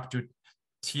it's up to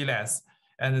T length.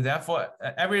 And therefore,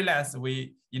 every length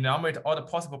we enumerate all the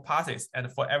possible passes,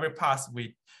 and for every pass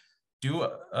we do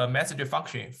a message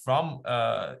function from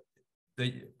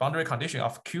the boundary condition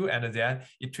of Q, and then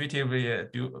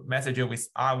iteratively do message with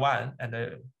R1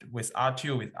 and with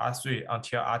R2, with R3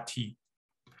 until RT.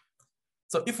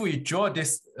 So if we draw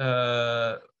this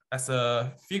as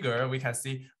a figure, we can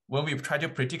see when we try to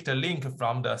predict a link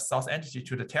from the source entity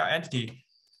to the tail entity,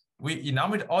 we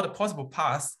enumerate all the possible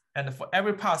paths And for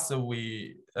every pass,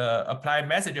 we apply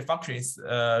message functions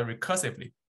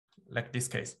recursively, like this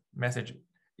case, message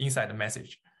inside the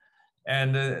message.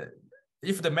 And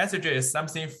if the message is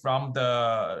something from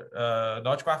the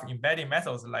logic graph embedding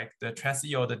methods like the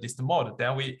trans-E or the dist mode,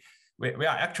 then we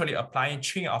are actually applying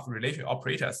chain of relation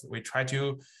operators. We try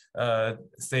to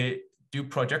do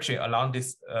projection along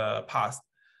this path.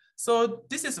 So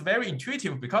this is very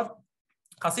intuitive because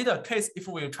consider a case if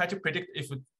we try to predict if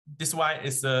this one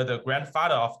is the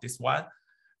grandfather of this one,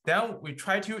 then we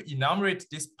try to enumerate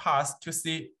this path to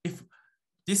see if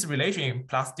this relation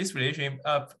plus this relation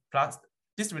plus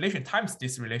this relation times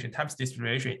this relation times this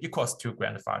relation equals to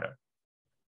grandfather.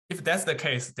 If that's the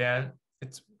case, then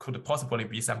it could possibly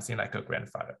be something like a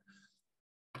grandfather.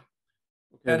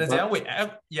 Okay, and then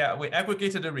we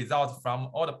aggregated the result from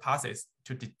all the passes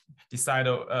to decide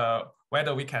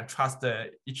whether we can trust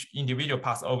each individual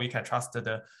pass or we can trust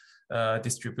the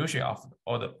distribution of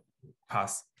all the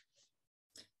paths.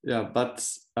 Yeah, but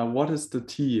what is the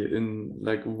T in,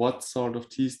 like, what sort of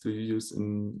T's do you use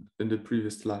in the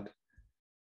previous slide?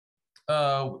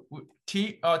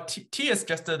 T is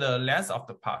just the length of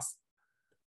the path.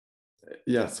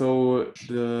 Yeah, so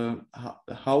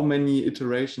how many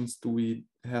iterations do we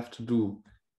have to do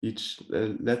each?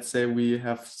 Let's say we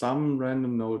have some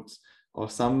random nodes or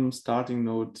some starting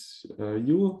node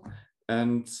U,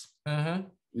 and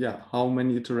yeah, how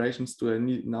many iterations do I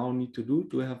need to do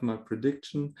to have my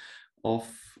prediction of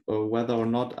whether or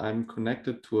not I'm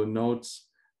connected to a node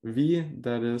V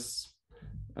that is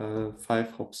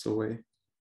 5 hops away?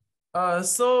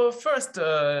 So first,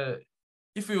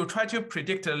 if you try to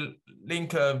predict a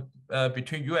link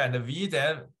between U and V,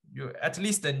 then you at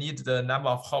least need the number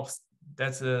of hops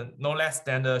that's no less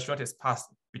than the shortest path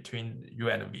between U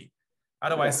and V.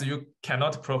 Otherwise, you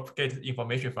cannot propagate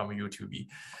information from U to V.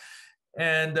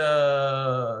 And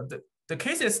the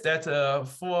case is that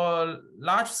for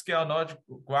large-scale knowledge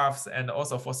graphs and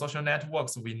also for social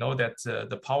networks, we know that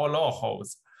the power law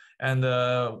holds. And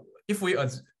if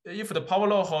the power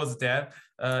law holds, then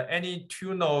any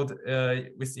two node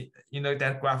in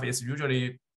that graph is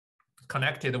usually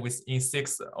connected within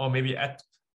 6, or maybe at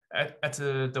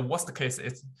the worst case,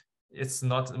 it's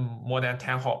not more than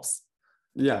 10 hops.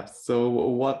 Yeah. So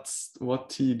what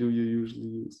T do you usually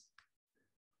use?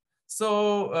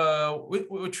 So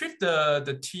we treat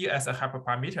the T as a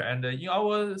hyperparameter, and in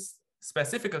our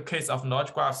specific case of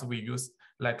knowledge graphs, we use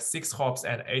like 6 hops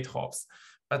and 8 hops.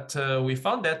 But we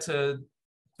found that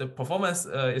the performance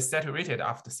is saturated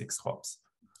after 6 hops.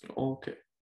 Okay.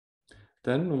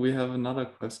 Then we have another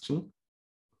question.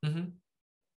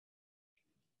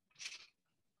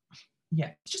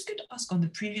 Yeah, just going to ask on the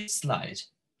previous slide,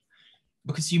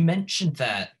 because you mentioned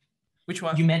that. Which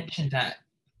one? You mentioned that,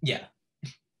 yeah.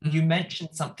 You mentioned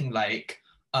something like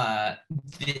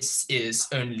this is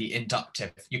only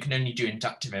inductive. You can only do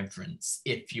inductive inference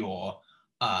if your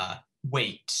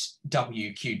weight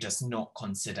WQ does not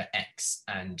consider X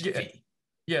and V.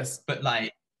 Yes. But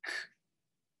like,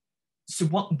 so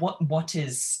what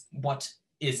is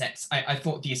X? I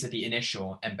thought these are the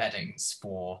initial embeddings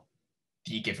for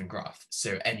the given graph.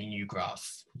 So any new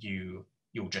graph, you'll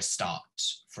just start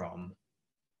from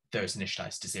those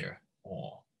initialized to 0,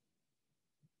 or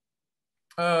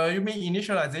you mean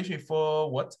initialization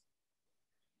for what?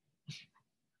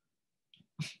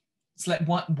 It's like,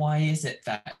 why is it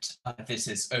that this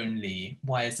is only,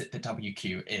 why is it that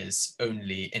WQ is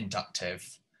only inductive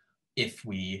if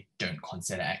we don't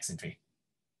consider X and V?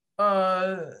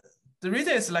 The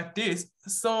reason is like this.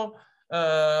 So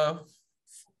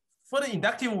for the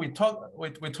inductive, we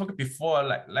talked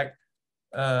before,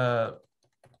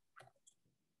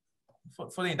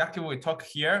 for the inductive we talk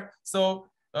here. So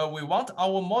we want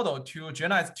our model to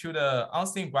generalize to the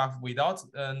unseen graph without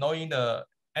knowing the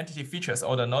entity features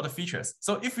or the node features.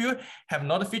 So if you have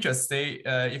node features, say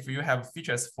if you have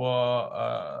features for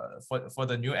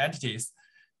the new entities,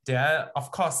 then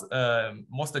of course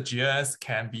most GNNs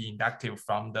can be inductive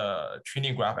from the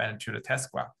training graph and to the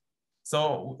test graph.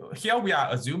 So here we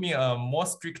are assuming a more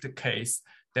strict case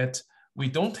that we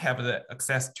don't have the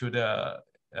access to the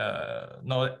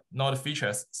node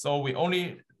features. So we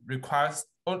only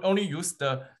use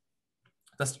the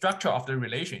structure of the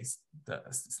relations,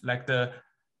 like the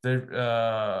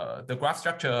graph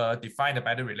structure defined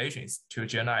by the relations to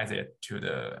generalize it to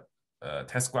the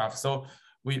test graph. So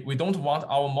we don't want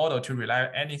our model to rely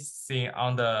anything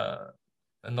on the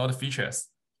node features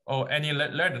or any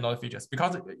learned node features,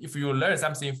 because if you learn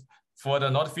something for the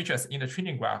node features in the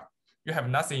training graph, you have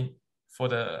nothing for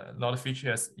the node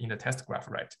features in the test graph,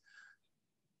 right?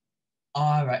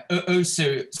 All right.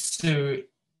 So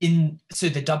so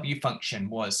the W function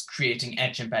was creating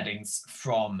edge embeddings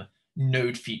from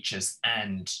node features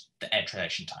and the edge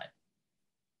relation type.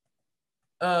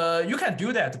 You can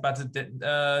do that, but then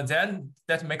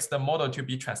that makes the model to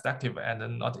be transductive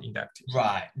and not inductive.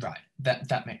 Right.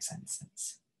 That makes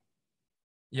sense.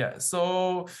 Yeah.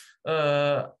 So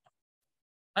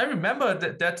I remember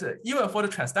that even for the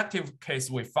transductive case,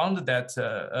 we found that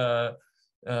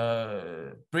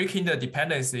breaking the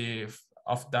dependency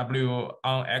of W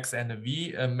on X and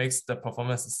V makes the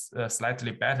performance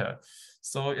slightly better.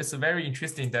 So it's very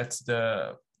interesting that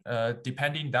the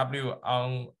depending W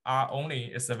on R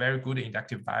only is a very good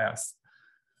inductive bias.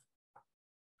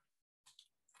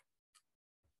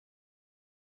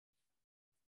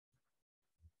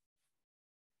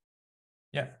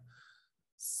 Yeah.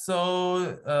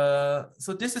 So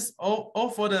so this is all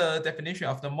for the definition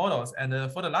of the models.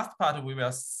 And for the last part, we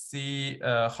will see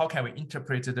how can we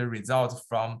interpret the results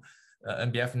from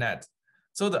NBFNet.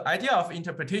 So the idea of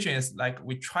interpretation is like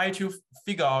we try to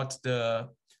figure out the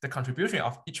contribution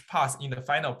of each pass in the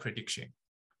final prediction.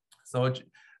 So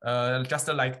just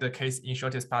like the case in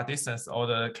shortest path distance or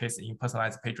the case in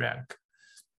personalized page rank.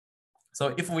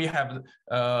 So if we have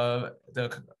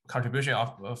the contribution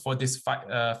of for this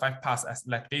five paths as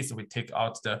like this, we take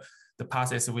out the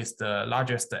passes with the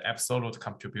largest absolute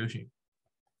contribution.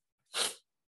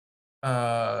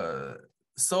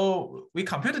 So we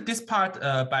computed this part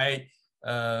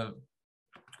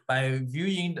by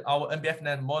viewing our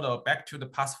NBFNet model back to the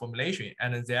path formulation,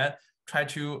 and then try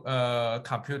to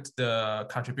compute the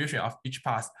contribution of each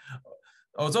path.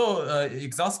 Although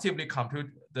exhaustively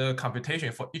compute the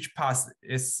computation for each path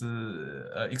is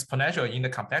exponential in the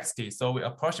complexity, so we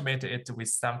approximate it with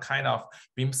some kind of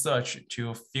beam search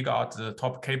to figure out the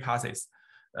top K passes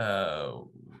that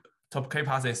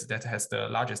has the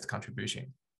largest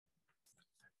contribution.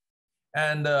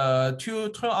 And to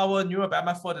turn our Neural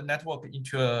Bellman-Ford network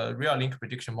into a real link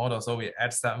prediction model, so we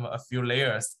add a few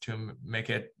layers to make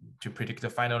it to predict the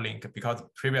final link, because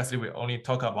previously we only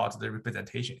talk about the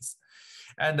representations.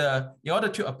 And in order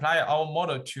to apply our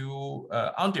model to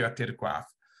undirected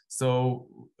graph, so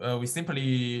we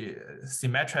simply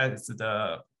symmetrize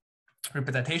the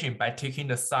representation by taking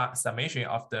the summation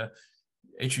of the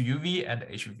HUV and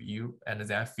HVU and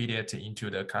then feed it into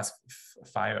the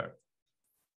classifier.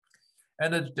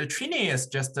 And the training is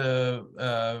just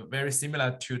very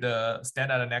similar to the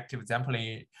standard negative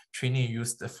sampling training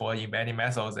used for embedding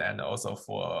methods and also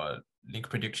for link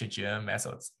prediction GNN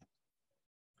methods.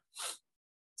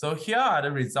 So here are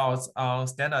the results on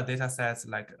standard data sets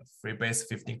like Freebase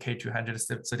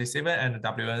 15K237 and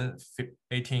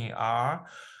WN18R.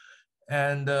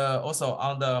 And also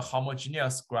on the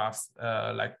homogeneous graphs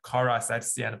like Cora,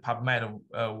 SciC, and PubMed,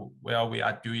 where we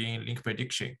are doing link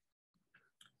prediction.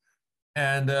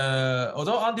 And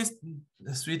although on these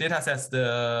three data sets,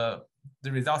 the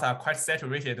results are quite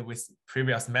saturated with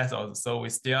previous methods, so we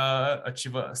still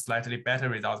achieve a slightly better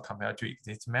results compared to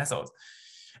existing methods.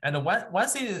 And one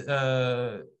thing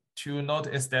to note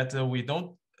is that we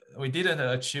didn't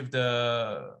achieve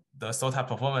the SOTA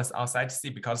performance on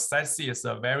SciC, because SciC is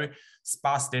a very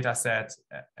sparse data set,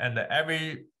 and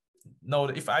every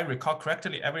node, if I recall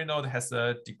correctly, every node has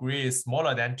a degree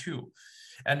smaller than 2.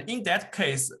 And in that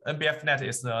case, NBFNet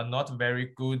is not a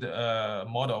very good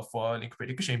model for link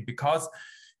prediction, because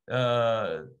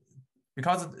the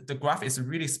graph is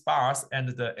really sparse and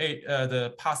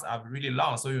the paths are really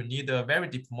long. So you need a very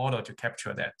deep model to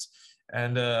capture that.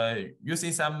 And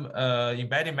using some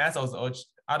embedding methods or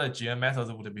other GNN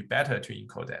methods would be better to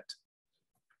encode that.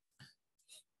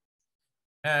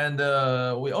 And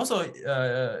we also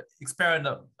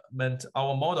experiment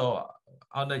our model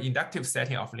on the inductive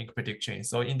setting of link prediction.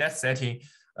 So in that setting,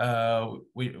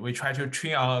 we try to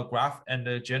train our graph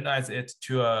and generalize it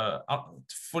to a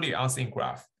fully unseen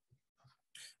graph.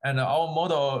 And our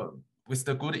model with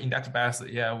the good inductive bias,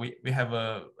 yeah, we have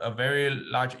a very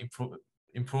large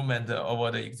improvement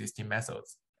over the existing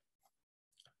methods.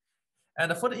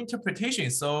 And for the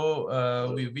interpretation,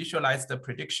 so we visualize the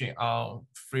prediction on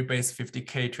Freebase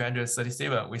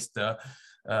 50K237 with the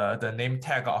name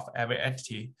tag of every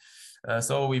entity.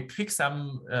 So we pick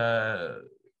some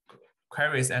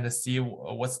queries and see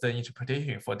what's the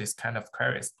interpretation for this kind of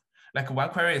queries. Like one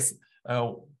query is,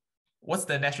 what's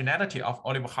the nationality of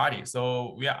Oliver Hardy?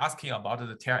 So we are asking about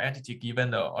the tail entity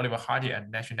given the Oliver Hardy and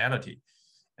nationality.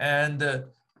 And the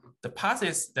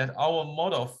passes that our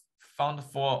model found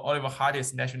for Oliver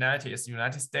Hardy's nationality is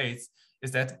United States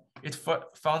is that it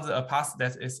found a path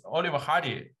that is Oliver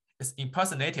Hardy is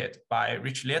impersonated by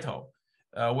Rich Little,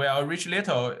 where Rich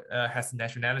Little has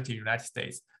nationality United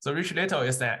States. So Rich Little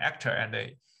is an actor, and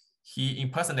he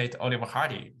impersonates Oliver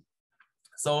Hardy.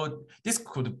 So this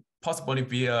could possibly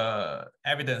be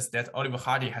evidence that Oliver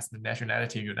Hardy has the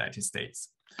nationality in the United States.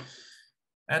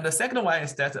 And the second one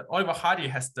is that Oliver Hardy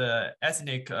has the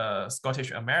ethnic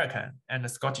Scottish American, and the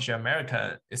Scottish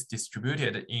American is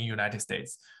distributed in the United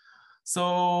States.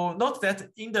 So note that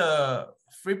in the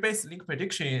free-based link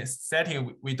prediction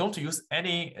setting, we don't use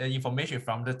any information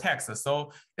from the text.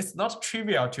 So it's not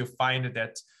trivial to find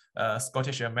that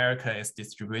Scottish American is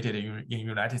distributed in the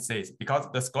United States, because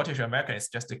the Scottish American is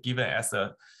just given as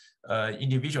a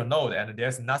individual node, and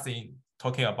there's nothing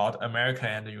talking about America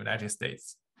and the United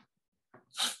States.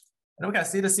 And we can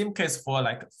see the same case for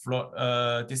like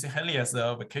DC Henley's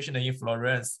vacation in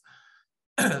Florence,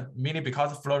 meaning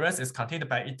because Florence is contained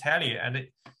by Italy, and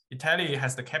Italy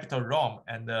has the capital Rome,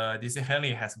 and DC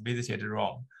Henley has visited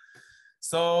Rome.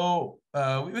 So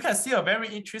we can see a very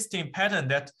interesting pattern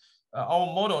that our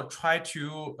model tried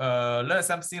to learn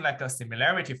something like a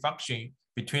similarity function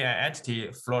between an entity,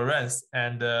 Florence,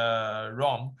 and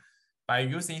Rome, by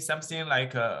using something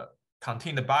like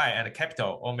contained by and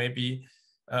capital, or maybe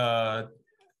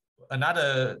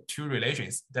another two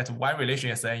relations, that one relation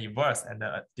is an inverse and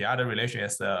the other relation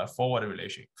is a forward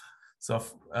relation. So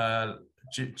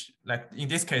like in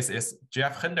this case is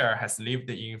Jeff Hender has lived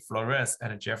in Florence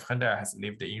and Jeff Hender has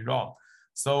lived in Rome.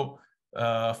 So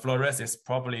Florence is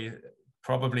probably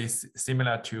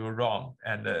similar to Rome,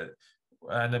 and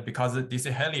because DC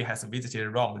Henley has visited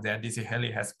Rome, then DC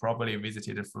Henley has probably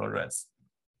visited Florence.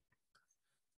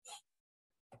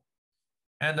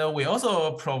 And we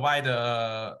also provide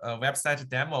a website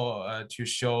demo to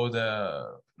show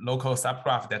the local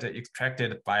subgraph that is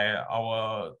extracted by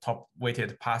our top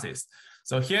weighted passes.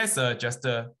 So here's just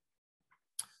a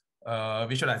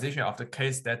visualization of the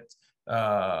case that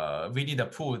Winnie the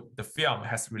Pooh, the film,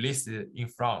 has released in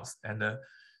France. And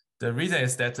the reason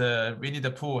is that Winnie the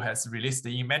Pooh has released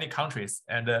in many countries.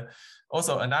 And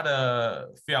also another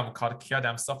film called Kill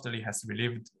Them Softly has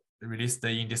released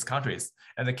in these countries,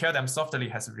 and the Kill Them Softly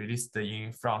has released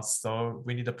in France. So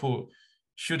Winnie the Pooh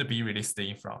should be released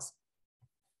in France.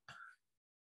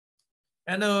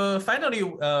 And finally,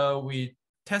 we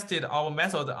tested our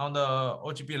method on the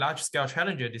OGB large-scale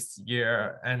challenge this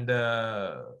year, and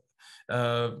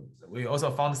we also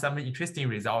found some interesting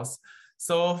results.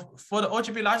 So for the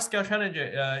OGB large-scale challenge,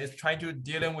 it's trying to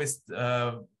deal with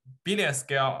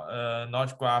billion-scale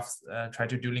knowledge graphs, try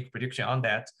to do link prediction on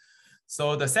that.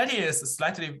 So the setting is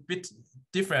slightly bit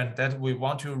different, that we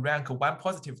want to rank one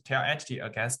positive tail entity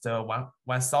against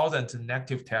 1,000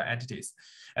 negative tail entities.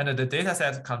 And the data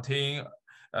set contain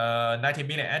 90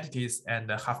 million entities and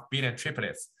 500 million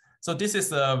triplets. So this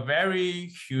is a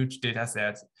very huge data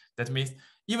set. That means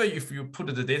even if you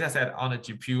put the data set on a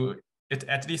GPU, it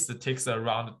at least takes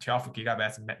around 12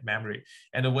 gigabytes memory.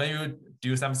 And when you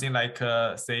do something like,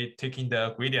 say, taking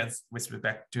the gradients with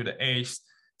respect to the age,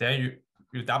 then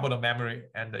you double the memory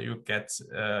and you get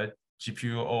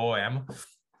GPU OOM.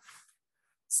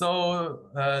 So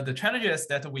the challenge is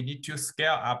that we need to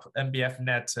scale up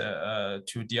NBFNet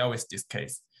to deal with this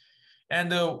case.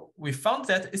 And we found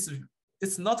that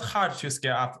it's not hard to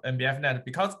scale up NBFNet,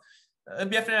 because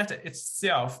NBFNet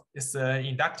itself is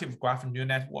inductive graph neural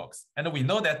networks. And we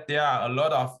know that there are a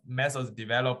lot of methods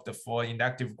developed for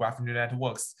inductive graph neural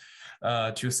networks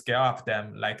to scale up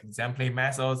them, like sampling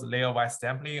methods, layer-wise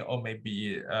sampling, or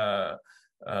maybe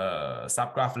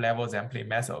subgraph level sampling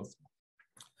methods.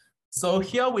 So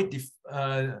here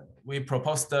we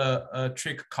proposed a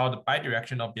trick called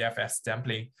bidirectional BFS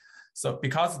sampling. So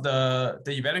because the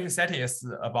evaluation setting is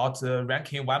about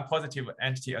ranking one positive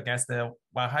entity against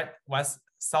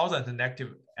 1,000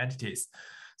 negative entities.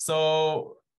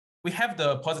 So we have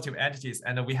the positive entities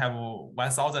and we have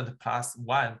 1,000 plus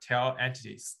one tail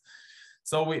entities.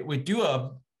 So we do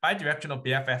a bidirectional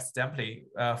BFS sampling.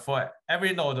 For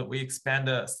every node, we expand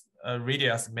a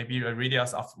radius, maybe a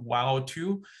radius of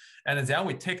 102. And then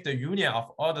we take the union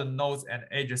of all the nodes and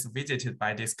edges visited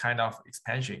by this kind of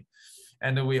expansion.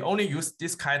 And we only use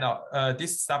this kind of,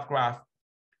 this subgraph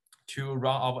to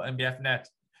run our NBFNet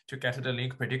to get the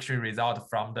link prediction result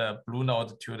from the blue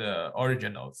node to the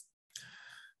origin nodes.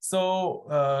 So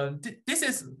this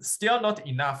is still not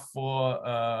enough for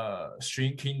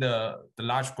shrinking the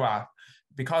large graph,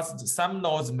 because some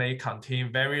nodes may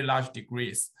contain very large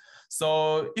degrees.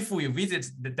 So if we visit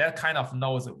that kind of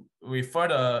nodes, we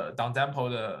further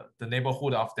downsample the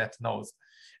neighborhood of that nodes.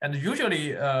 And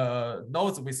usually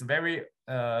nodes with very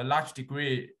large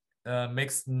degree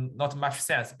makes not much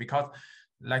sense, because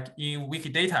like in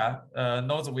Wikidata,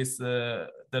 nodes with the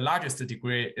largest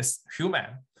degree is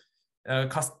human.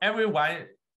 Because everyone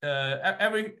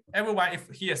everyone, if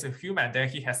he is a human, then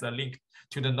he has a link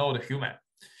to the node human,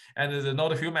 and the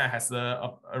node human has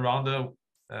around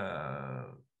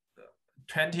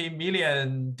 20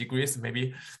 million degrees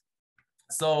maybe.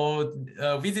 So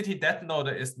visiting that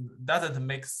node doesn't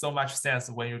make so much sense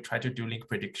when you try to do link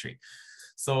prediction.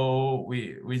 So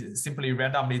we simply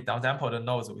randomly downsample the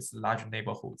nodes with large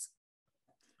neighborhoods.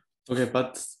 Okay,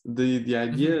 but the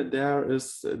idea there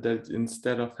is that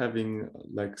instead of having,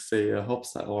 like, say, a hop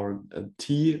size or a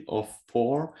T of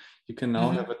 4, you can now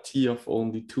have a T of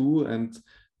only 2, and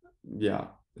yeah,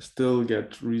 still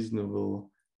get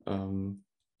reasonable.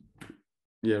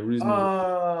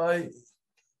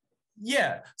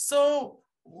 Yeah. So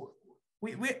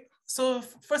so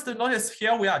first notice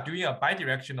here we are doing a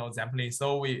bidirectional sampling.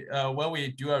 So we when we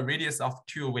do a radius of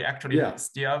 2, we actually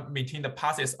still maintain the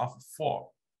passes of 4.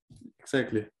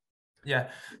 Exactly. Yeah.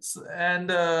 So, and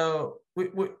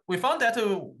we found that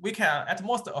we can at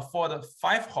most afford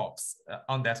 5 hops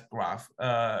on that graph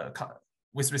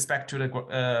with respect to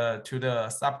the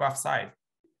subgraph side.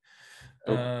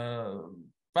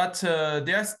 But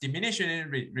there's diminishing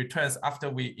returns after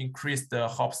we increase the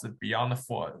hops beyond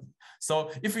 4.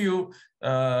 So if you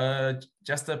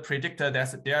just predict that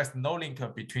there is no link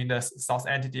between the source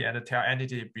entity and the tail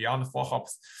entity beyond 4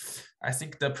 hops, I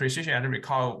think the precision and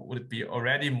recall would be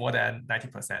already more than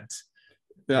 90%.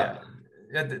 Yeah.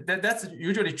 That's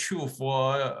usually true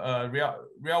for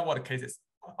real world cases.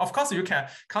 Of course, you can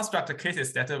construct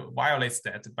cases that violates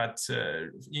that, but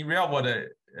in real world,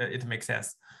 it makes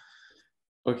sense.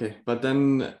 Okay, but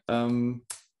then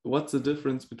what's the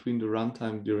difference between the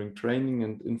runtime during training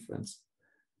and inference?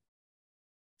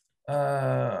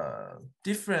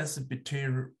 Difference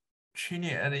between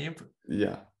training and inference?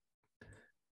 Yeah.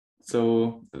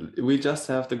 So we just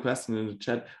have the question in the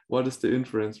chat, what is the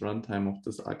inference runtime of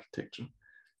this architecture?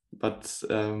 But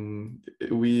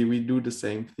we do the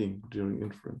same thing during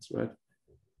inference, right?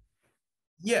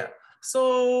 Yeah.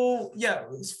 So yeah,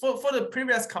 for the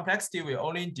previous complexity, we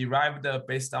only derived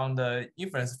based on the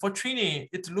inference. For training,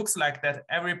 it looks like that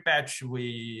every batch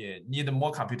we need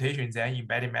more computation than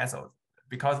embedding method,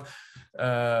 because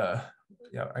yeah,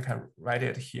 I can write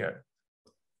it here.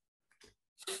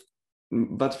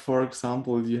 But for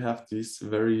example, you have this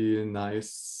very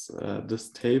nice this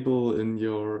table in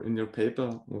your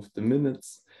paper with the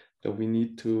minutes that we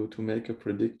need to make a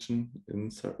prediction in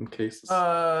certain cases.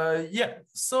 Yeah.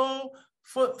 So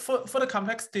for the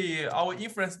complexity, our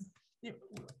inference,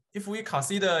 if we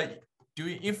consider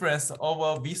doing inference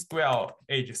over v square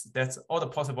edges, that's all the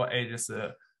possible edges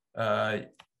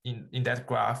in that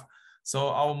graph. So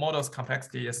our model's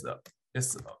complexity is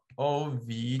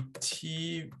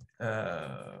OVT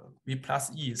V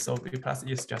plus E. So V plus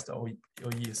E is just OE.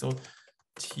 So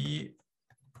T,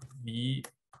 V,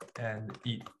 and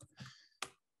E.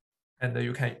 And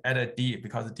you can add a D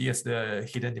because D is the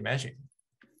hidden dimension.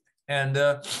 And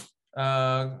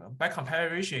by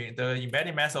comparison, the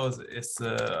embedding method is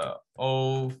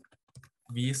O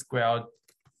V squared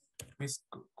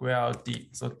D.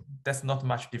 So that's not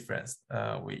much difference.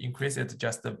 We increase it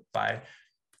just by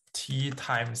T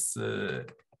times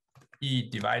E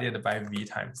divided by V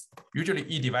times. Usually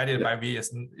E divided by V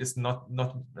is not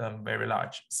very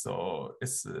large, so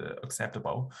it's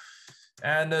acceptable.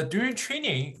 And during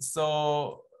training,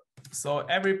 so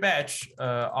every batch,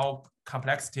 our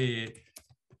complexity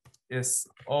is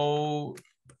O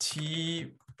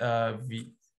T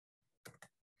V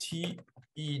T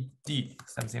E D,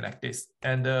 something like this.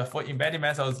 And for embedding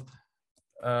methods,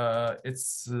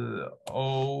 it's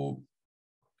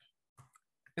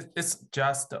it's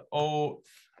just O.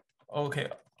 Okay,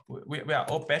 we are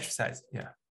all batch size. Yeah,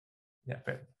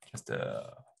 just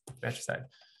batch size.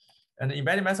 And the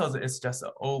embedding methods is just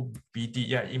OBD.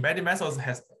 Yeah, embedding methods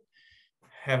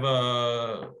have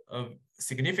a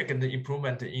significant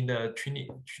improvement in the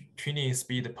training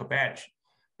speed per batch.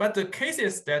 But the case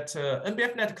is that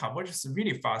NBFNet converges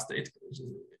really fast.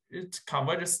 It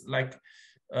converges like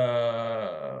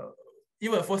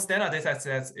even for standard data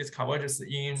sets, it converges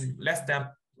in less than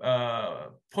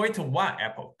 0.1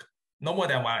 epoch. No more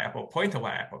than 1 epoch,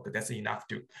 0.1 epoch, that's enough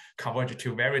to converge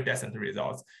to very decent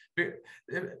results.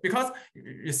 Because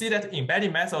you see that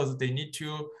embedding methods, they need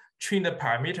to train the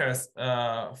parameters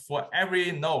for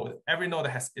every node. Every node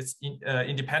has its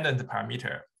independent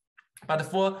parameter. But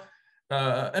for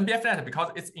NBFNet,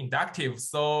 because it's inductive,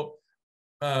 so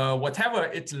whatever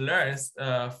it learns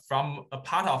from a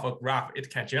part of a graph, it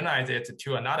can generalize it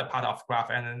to another part of graph,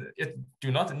 and it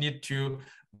do not need to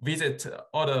visit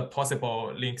all the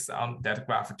possible links on that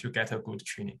graph to get a good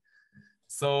training.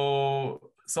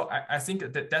 So so I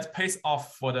think that pays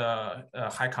off for the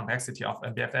high complexity of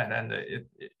NBFNet, and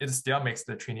it still makes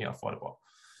the training affordable.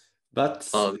 But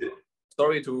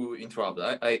sorry to interrupt.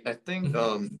 I think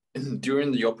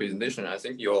during your presentation, I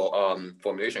think your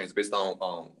formulation is based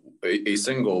on a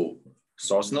single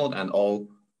source node and all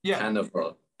kind of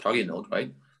target node,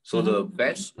 right? So the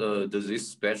batch, does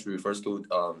this batch refers to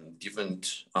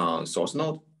different source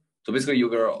node? So basically, you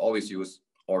will always use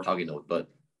our target node, but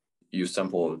you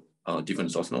sample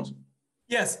different source nodes.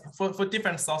 Yes, for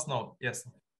different source node. Yes.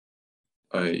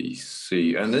 I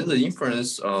see. And then the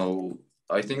inference,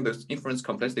 I think the inference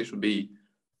complexity should be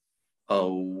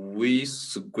V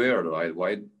squared, right?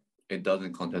 Why it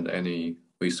doesn't contain any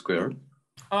V squared?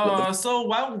 So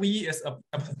one V is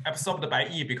absorbed by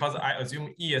E because I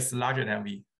assume E is larger than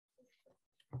V.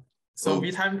 So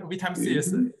V times C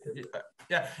is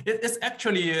it's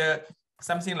actually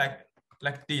something like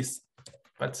this,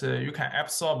 but you can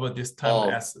absorb this term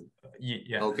as E.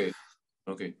 Yeah. Okay.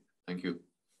 Thank you.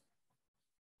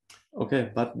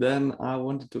 Okay, but then I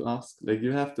wanted to ask, like,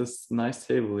 you have this nice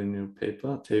table in your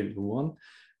paper, table 1,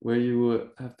 where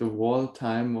you have the wall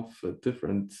time of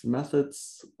different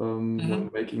methods when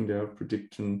making their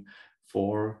prediction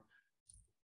for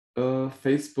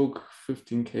Facebook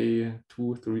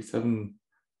 15K237.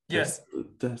 Yes.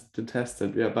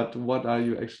 Tested. Yeah, but what are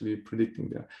you actually predicting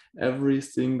there? Every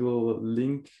single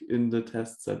link in the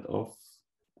test set of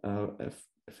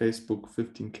Facebook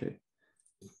 15K.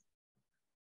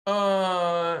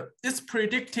 It's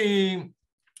predicting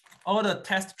all the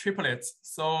test triplets.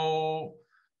 So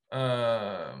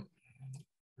let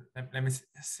me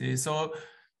see. So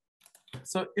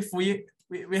if we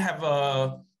have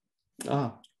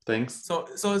thanks. So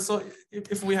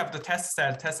if we have the test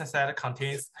set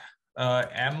contains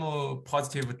M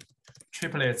positive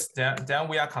triplets, then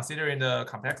we are considering the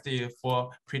complexity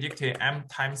for predicting M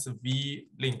times V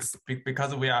links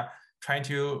because we are trying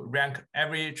to rank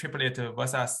every triplet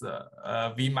versus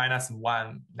V minus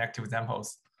 1 negative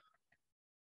examples.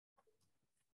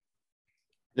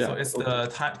 Yeah, so it's the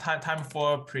time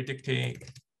for predicting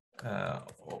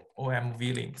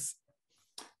OMV links.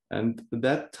 And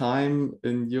that time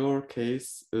in your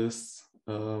case is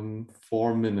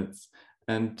 4 minutes.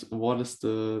 And what is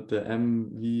the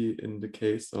MV in the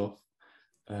case of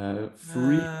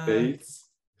free base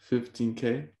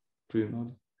 15K? Do you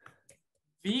know?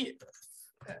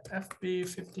 FB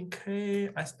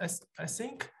 15K, I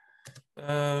think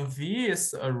V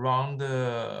is around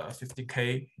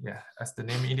 50K, yeah, as the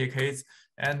name indicates.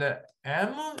 And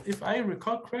M, if I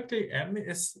recall correctly, M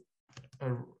is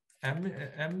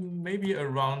M maybe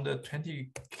around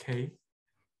 20K.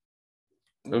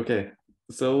 Okay,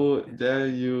 so there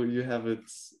you have it,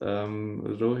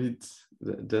 Rohit.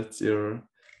 That's your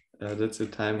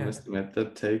time estimate.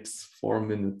 That takes 4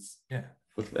 minutes. Yeah.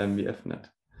 With NBFNet.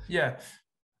 Yeah.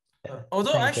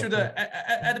 Although I should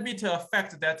admit the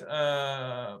fact that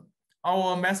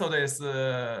our method is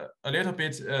a little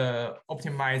bit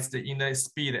optimized in the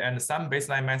speed, and some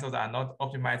baseline methods are not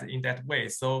optimized in that way.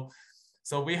 So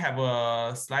we have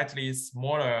a slightly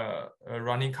smaller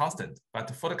running constant, but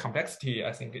for the complexity,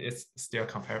 I think it's still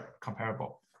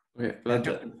comparable. Okay, but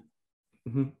okay.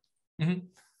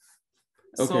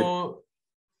 So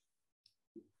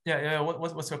yeah.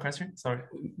 What's your question? Sorry.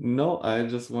 No, I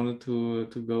just wanted to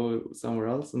go somewhere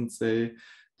else and say,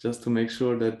 just to make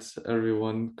sure that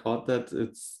everyone caught that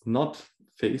it's not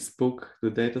Facebook,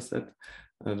 the data set.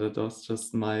 That was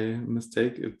just my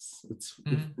mistake. It's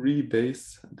a free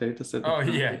base data set. Oh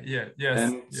yeah, yes.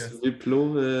 And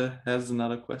Viplo has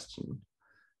another question.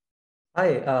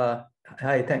 Hi,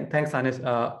 thanks, Hannes.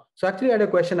 So actually, I had a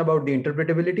question about the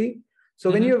interpretability.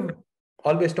 So when you've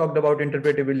always talked about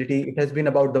interpretability, it has been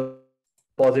about the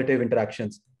positive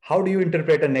interactions. How do you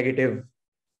interpret a negative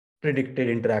predicted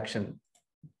interaction?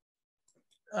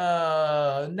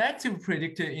 Negative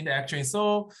predicted interaction.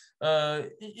 So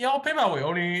in our paper, we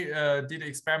only did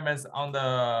experiments on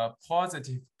the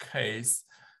positive case,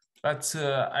 but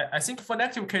I think for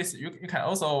negative case, you can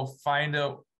also find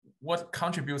what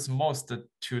contributes most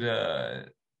to the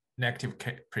negative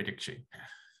prediction.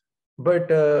 But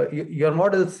your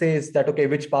model says that, okay,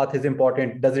 which path is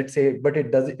important? Does it say? But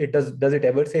does it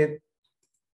ever say?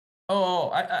 Oh,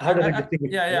 how does it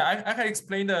distinguish? I can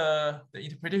explain the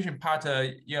interpretation part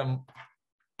in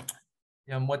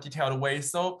a more detailed way.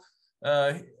 So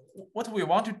what we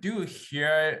want to do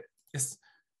here is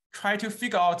try to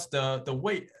figure out the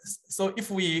weight. So if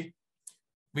we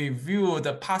view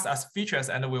the paths as features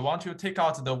and we want to take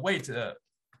out the weight,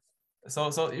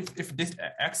 so if this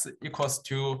x equals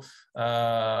to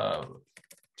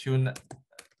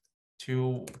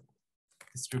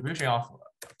distribution of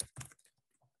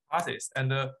passes,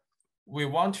 and we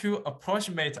want to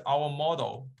approximate our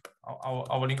model,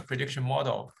 our link prediction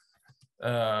model,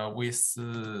 with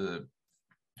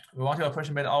we want to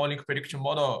approximate our link prediction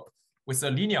model with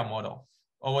a linear model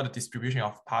over the distribution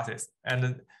of passes,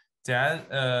 and then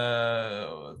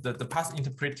the path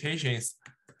interpretations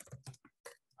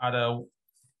are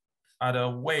the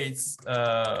weights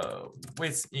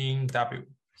in W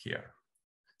here.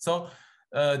 So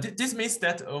this means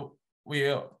that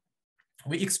we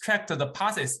extract the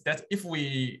passes that if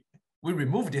we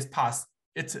remove this path,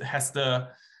 it has the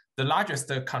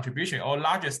largest contribution or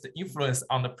largest influence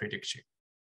on the prediction.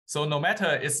 So no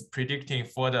matter it's predicting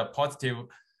for the positive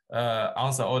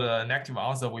answer or the negative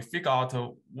answer, we figure out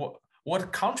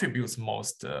what contributes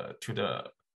most to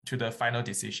the final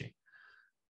decision.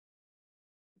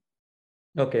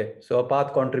 Okay, so a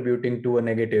path contributing to a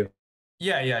negative.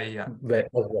 Yeah.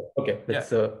 Okay,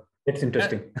 that's it's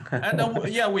interesting.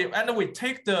 And we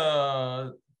take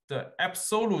the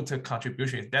absolute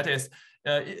contribution. That is,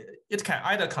 it can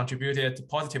either contribute it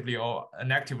positively or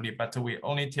negatively, but we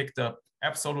only take the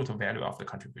absolute value of the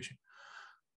contribution.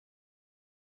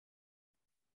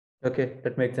 Okay,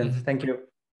 that makes sense. Mm-hmm. Thank you.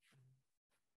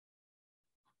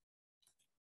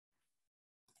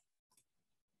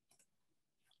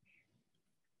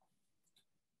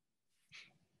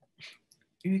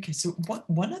 Okay, so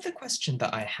one other question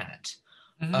that I had.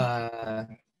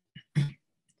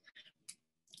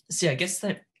 So I guess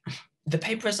that the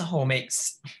paper as a whole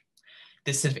makes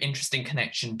this sort of interesting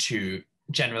connection to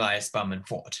generalized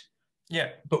Bellman-Ford. Yeah.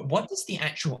 But what does the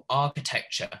actual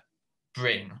architecture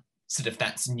bring sort of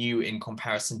that's new in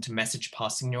comparison to message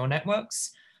passing neural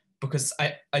networks? Because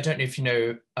I don't know if you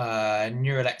know,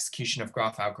 neural execution of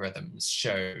graph algorithms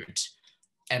showed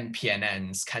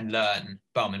NBFNets can learn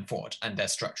Bellman-Ford and their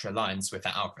structure aligns with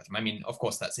that algorithm. I mean, of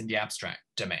course, that's in the abstract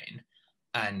domain.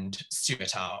 And Su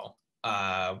et al.,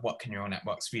 what can neural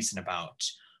networks reason about,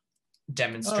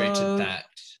 demonstrated that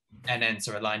NNs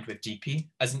are aligned with DP.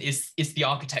 As in, is the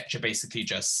architecture basically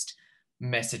just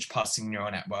message passing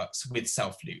neural networks with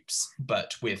self loops,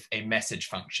 but with a message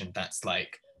function that's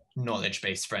like knowledge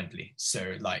base friendly,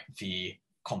 so like the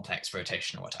complex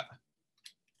rotation or whatever?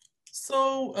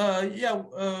 So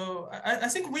I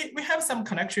think we have some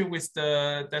connection with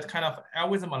that kind of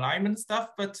algorithm alignment stuff,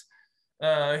 but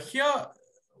here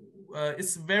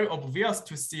it's very obvious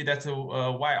to see that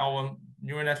why our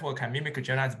neural network can mimic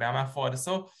generalized Bellman-Ford.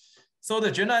 So the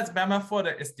generalized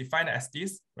Bellman-Ford is defined as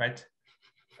this, right?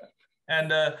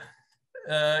 And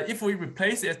if we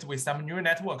replace it with some neural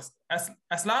networks,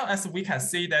 as long as we can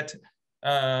see that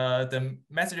the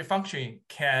message function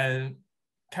can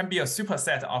be a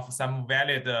superset of some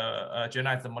valid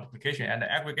generalized multiplication, and the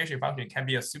aggregation function can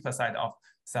be a superset of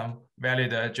some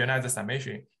valid generalized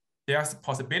summation, there's a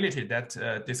possibility that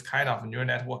this kind of neural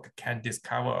network can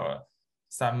discover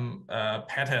some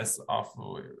patterns of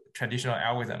traditional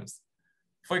algorithms.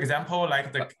 For example,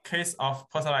 like the case of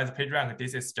personalized PageRank,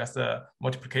 this is just a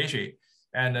multiplication,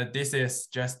 and this is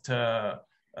just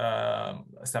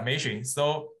summation.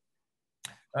 So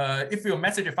if your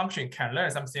message function can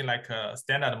learn something like a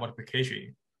standard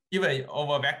multiplication, even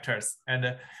over vectors,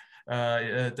 and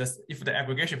if the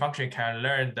aggregation function can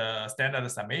learn the standard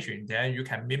summation, then you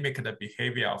can mimic the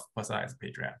behavior of personalized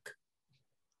PageRank.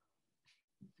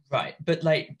 Right, but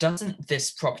like, doesn't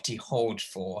this property hold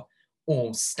for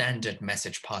all standard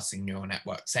message passing neural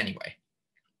networks anyway?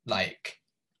 Like,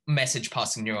 message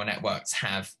passing neural networks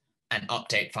have an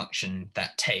update function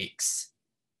that takes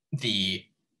the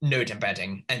node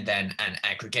embedding and then an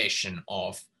aggregation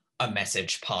of a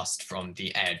message passed from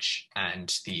the edge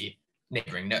and the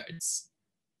neighboring nodes.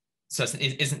 So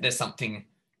isn't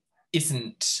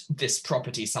this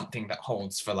property something that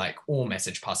holds for like all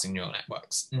message passing neural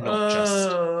networks, not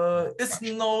just? It's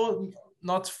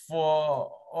not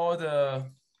for all the.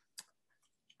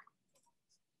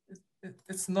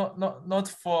 It's not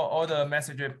for all the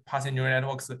message passing neural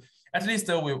networks. At least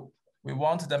we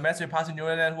want the message passing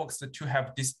neural networks to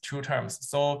have these two terms.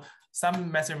 So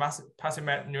some message passing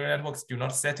neural networks do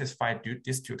not satisfy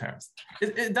these two terms.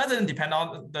 It doesn't depend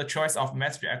on the choice of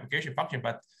message aggregation function,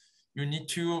 but you need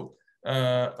to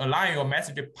align your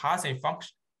message passing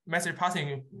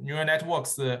neural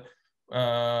networks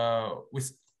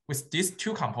with these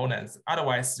two components.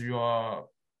 Otherwise, your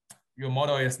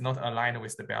model is not aligned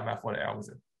with the Bellman-Ford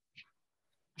algorithm.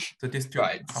 So these two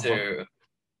components.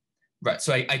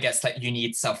 So I guess that you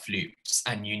need self loops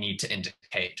and you need to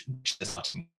indicate which the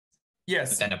starting. Yes.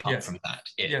 But then apart from that,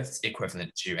 it's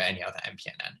equivalent to any other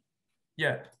NBFNet.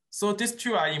 Yeah. So these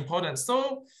two are important.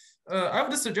 So I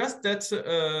would suggest that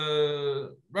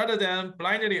rather than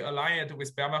blindly align it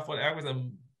with Bellman-Ford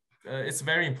algorithm, it's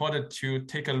very important to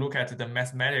take a look at the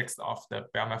mathematics of the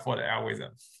Bellman-Ford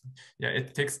algorithm. Yeah,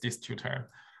 it takes these two terms.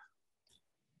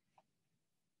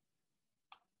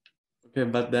 Okay,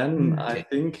 but then I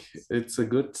think it's a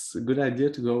good idea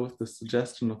to go with the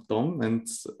suggestion of Dom and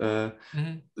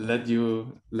let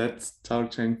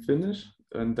Zhaocheng finish,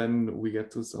 and then we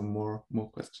get to some more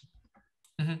questions.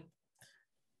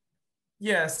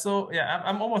 Yeah, so yeah,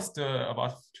 I'm almost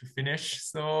about to finish.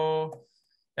 So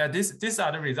these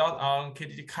are the results on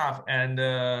KDD cup, and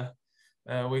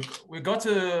we got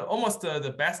almost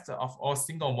the best of all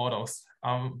single models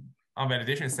on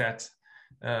validation set.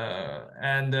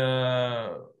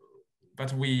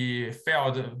 But we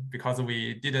failed because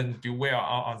we didn't do well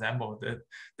on ensemble.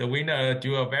 The winner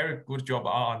do a very good job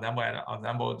on ensemble and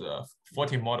ensembled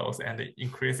 40 models and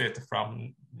increase it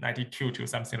from 92 to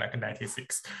something like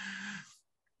 96.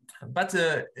 But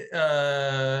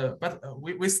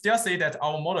we still say that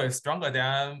our model is stronger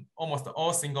than almost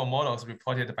all single models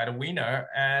reported by the winner,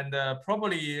 and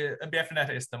probably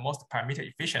NBFNet is the most parameter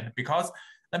efficient because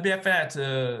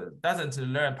NBFNet doesn't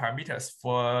learn parameters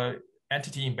for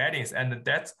entity embeddings, and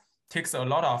that takes a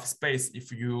lot of space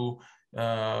if you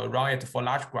run it for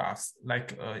large graphs.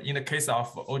 Like in the case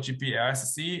of OGB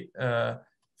LSC,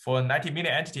 for 90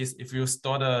 million entities, if you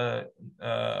store the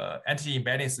entity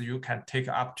embeddings, you can take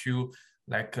up to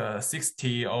like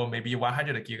 60 or maybe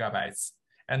 100 gigabytes.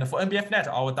 And for NBFNet,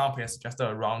 our dump is just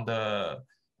around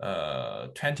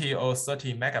 20 or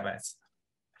 30 megabytes.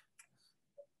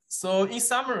 So in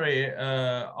summary,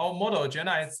 our model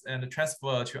generalizes and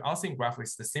transfer to unseen graph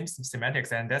with the same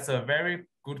semantics, and that's a very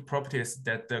good properties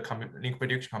that the link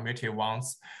prediction community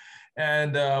wants.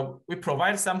 And we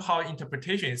provide somehow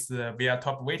interpretations via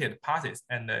top-weighted passes,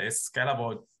 and it's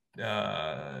scalable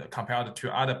compared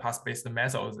to other path-based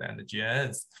methods and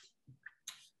GNNs.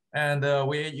 And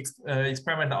we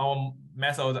experiment our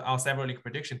method on several link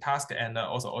prediction tasks and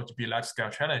also OGB large-scale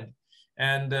challenge.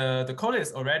 And the code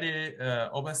is already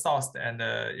open sourced. And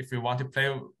if you want to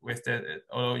play with it,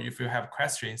 or if you have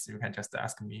questions, you can just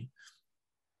ask me.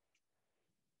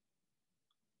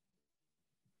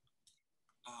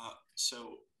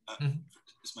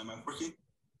 Is my mic working?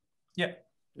 Yeah.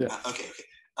 Okay.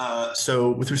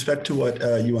 So with respect to what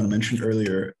Yuan mentioned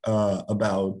earlier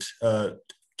about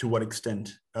to what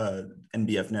extent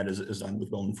NBFNet is done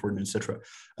with Bellman-Ford, etc.,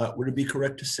 would it be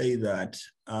correct to say that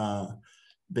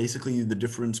basically the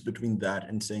difference between that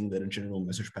and saying that a general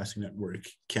message passing network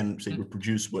can say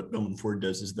reproduce what Bellman-Ford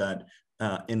does is that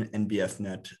in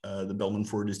NBFNet, the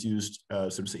Bellman-Ford is used so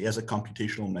to say as a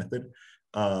computational method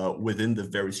within the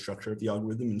very structure of the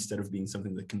algorithm instead of being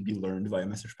something that can be learned via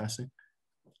message passing.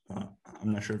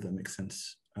 I'm not sure if that makes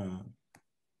sense.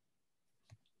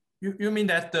 You mean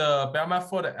that the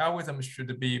Bellman-Ford algorithm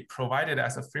should be provided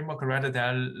as a framework rather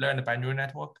than learned by neural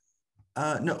network?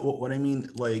 No, what I mean,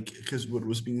 like, because what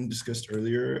was being discussed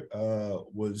earlier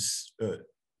was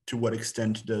to what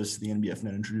extent does the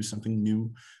NBFNet introduce something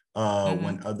new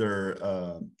when other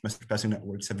message passing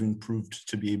networks have been proved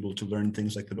to be able to learn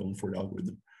things like the Bellman-Ford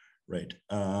algorithm, right?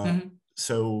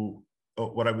 So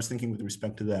what I was thinking with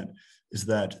respect to that is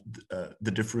that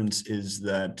the difference is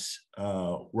that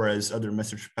whereas other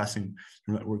message passing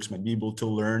networks might be able to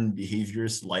learn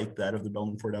behaviors like that of the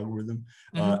Bellman-Ford algorithm,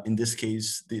 in this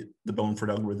case, the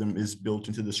Bellman-Ford algorithm is built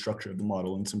into the structure of the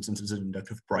model, in some senses an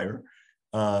inductive prior,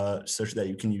 such that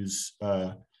you can use,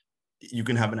 you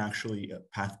can have an actually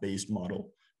path-based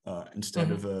model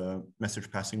instead of a message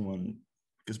passing one,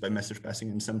 because by message passing,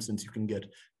 in some sense, you can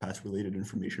get path-related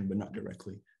information, but not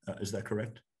directly. Is that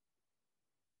correct?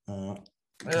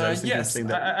 Yes,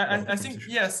 I think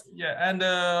yes, yeah, and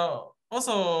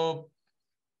also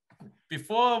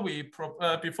before we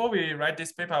write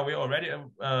this paper, we already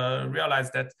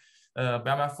realized that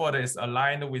Bellman-Ford is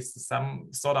aligned with some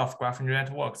sort of graph neural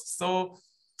networks. So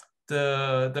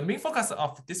the main focus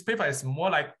of this paper is more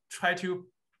like try to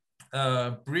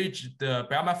bridge the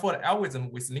Bellman-Ford algorithm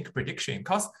with link prediction,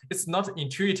 because it's not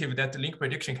intuitive that link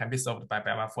prediction can be solved by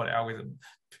Bellman-Ford algorithm.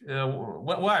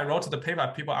 When I wrote the paper,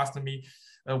 people asked me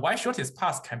why shortest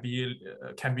path can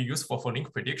be useful for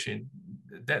link prediction.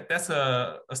 That's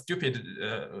a stupid,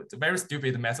 very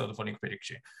stupid method for link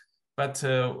prediction. But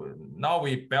now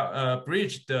we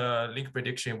bridge the link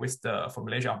prediction with the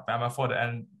formulation of Bellman-Ford,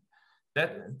 and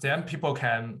then people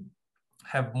can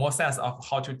have more sense of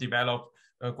how to develop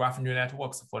graph neural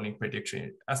networks for link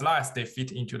prediction. As long as they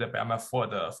fit into the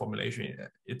Bellman-Ford formulation,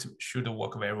 it should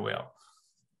work very well.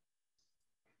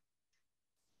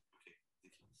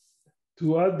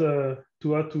 To add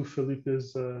to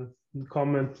Felipe's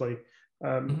comment, like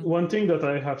one thing that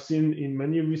I have seen in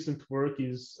many recent work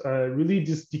is really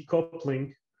this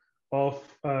decoupling of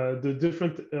the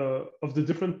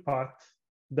different paths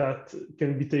that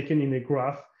can be taken in a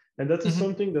graph. And that is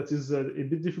something that is a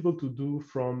bit difficult to do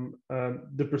from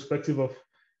the perspective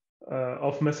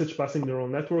of message passing neural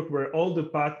network, where all the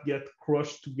paths get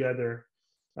crushed together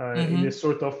in a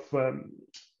sort of,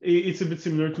 it's a bit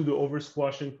similar to the over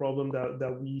squashing problem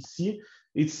that we see.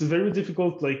 It's very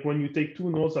difficult, like when you take two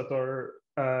nodes that are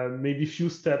maybe few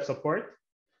steps apart,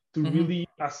 to really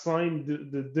assign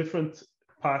the different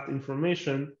path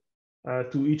information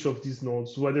to each of these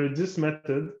nodes. Whether this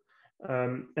method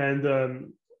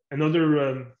and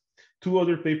two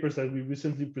other papers that we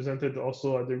recently presented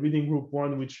also at the reading group,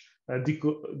 one which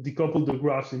decoupled the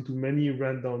graphs into many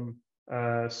random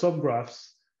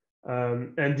subgraphs,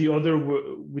 and the other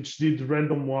which did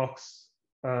random walks,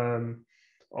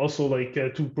 also like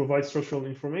to provide structural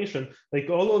information. Like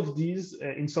all of these,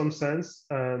 in some sense,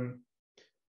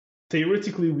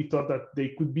 theoretically, we thought that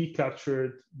they could be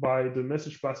captured by the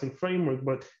message passing framework,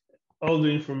 but all the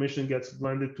information gets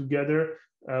blended together,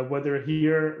 whether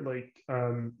here, like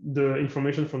the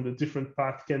information from the different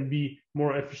paths can be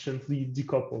more efficiently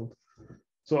decoupled.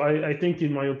 So I think,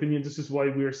 in my opinion, this is why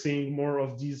we are seeing more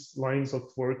of these lines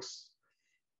of works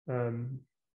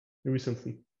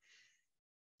recently.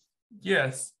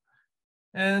 Yes.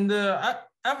 And I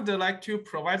would like to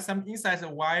provide some insights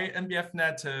on why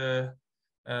NBFNet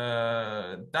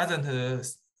doesn't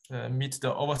meet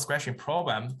the overscratching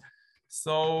problem.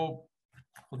 So,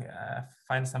 okay, I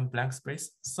find some blank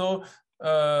space. So,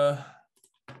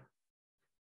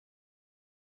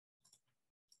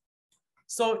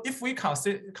 so if we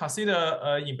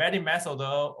consider embedding method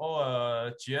or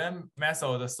a GM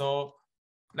method, so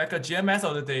like a GM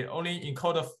method, they only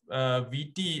encode a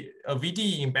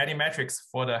VD embedding matrix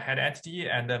for the head entity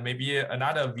and maybe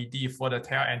another VD for the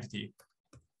tail entity.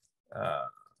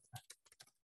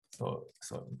 So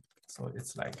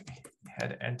it's like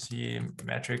head entity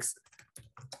matrix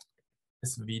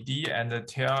is VD and the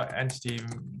tail entity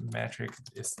matrix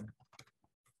is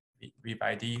V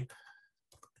by D.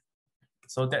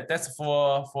 So that's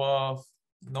for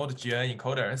node GN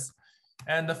encoders.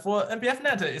 And for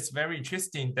NBFNet, it's very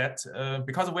interesting that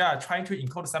because we are trying to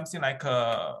encode something like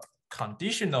a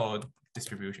conditional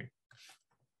distribution.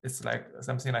 It's like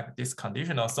something like this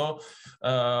conditional. So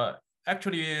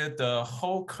actually, the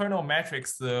whole kernel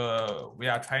matrix we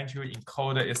are trying to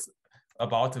encode is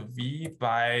about V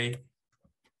by,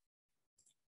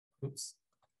 oops.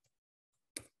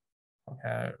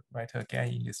 Okay, write again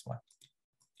in this one.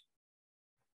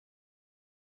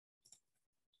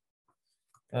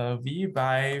 V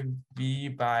by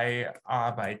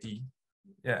R by D.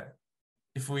 Yeah.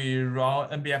 If we run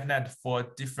NBFNet for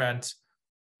different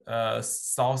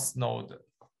source node,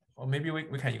 or maybe we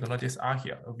can ignore this R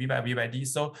here, V by D.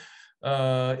 So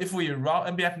if we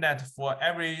run NBFNet for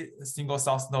every single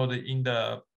source node in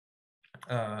the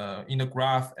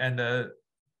graph, and the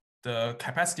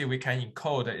capacity we can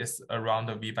encode is around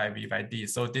V by D.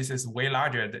 So this is way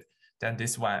larger than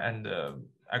this one. And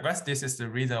I guess this is the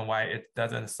reason why it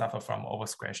doesn't suffer from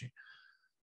overscratching.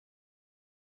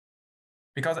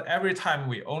 Because every time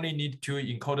we only need to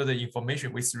encode the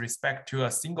information with respect to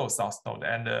a single source node,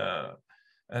 and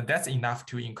that's enough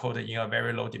to encode in a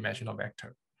very low dimensional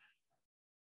vector.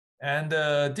 And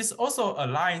this also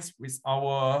aligns with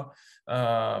our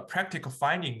practical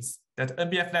findings that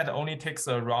NBFNet only takes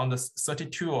around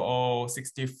 32 or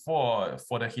 64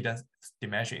 for the hidden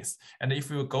dimensions. And if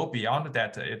you go beyond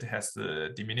that, it has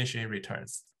diminishing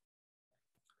returns.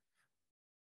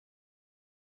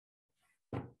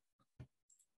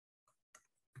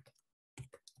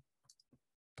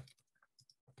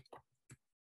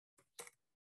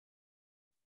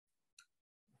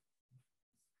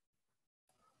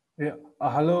 Yeah,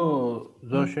 hello,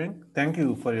 Zhaocheng. Thank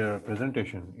you for your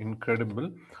presentation. Incredible.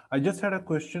 I just had a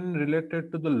question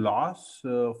related to the loss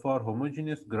for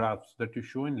homogeneous graphs that you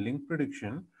show in link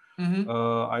prediction.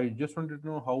 I just wanted to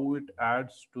know how it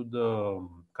adds to the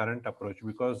current approach,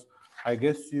 because I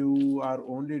guess you are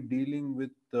only dealing with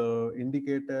the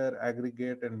indicator,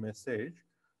 aggregate, and message.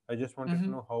 I just wanted to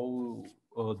know how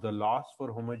the loss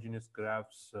for homogeneous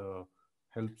graphs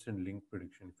helps in link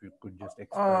prediction. If you could just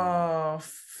explain.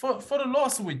 For the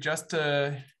loss, we just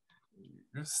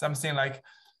use something like,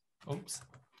 oops,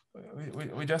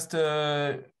 we just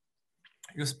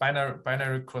use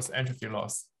binary cross entropy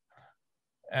loss,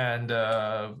 and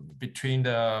between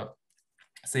the,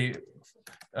 say,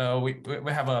 we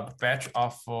have a batch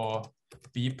of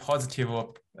B positive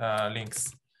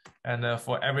links, and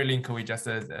for every link we just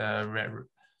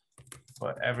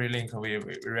for every link we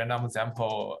random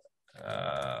sample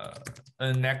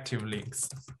negative links,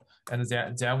 and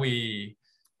then we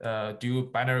do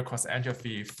binary cross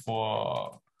entropy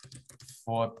for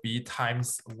b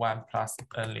times 1 plus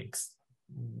n links.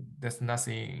 There's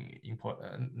nothing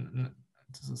important.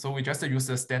 So we just use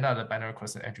the standard binary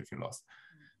cross entropy loss.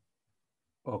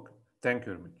 Okay, thank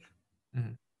you very much.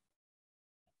 Mm-hmm.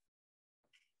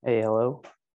 Hey, hello.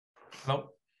 Hello.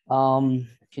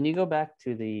 Can you go back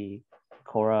to the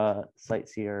Cora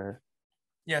sightseer?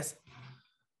 Yes.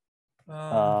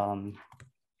 So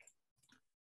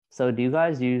do you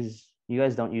guys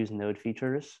don't use node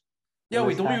features? Yeah,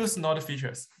 we don't use node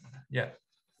features. Yeah.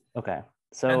 Okay.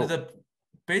 So and the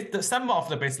some of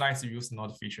the baselines use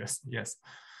node features. Yes.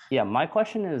 Yeah, my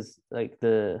question is like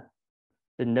the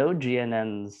node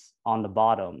GNNs on the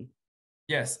bottom.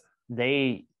 Yes.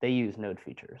 They use node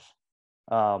features.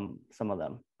 Some of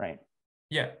them, right?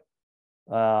 Yeah.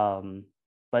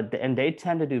 But they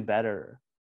tend to do better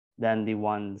than the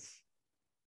ones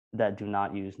that do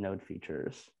not use node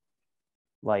features,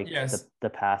 like yes. the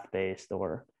path-based,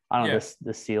 or I don't know,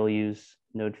 the seal use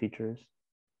node features.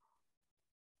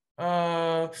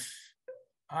 I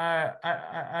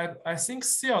think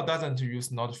seal doesn't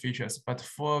use node features, but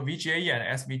for VGAE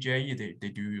and SVGAE they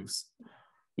do use.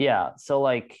 Yeah, so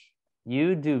like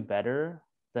you do better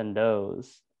than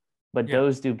those, but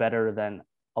those do better than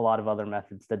a lot of other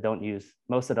methods that don't use,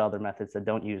 most of the other methods that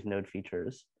don't use node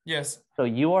features. Yes. So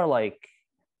you are like,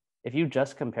 if you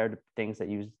just compare to things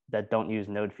that don't use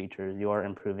node features, you are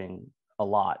improving a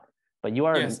lot, but you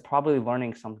are probably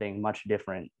learning something much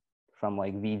different from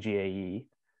like VGAE,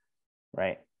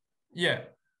 right? Yeah.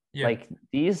 Like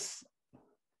these,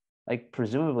 like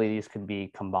presumably these could be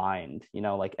combined, you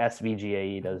know, like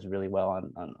SVGAE does really well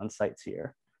on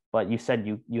sightseer, but you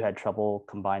said you had trouble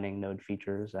combining node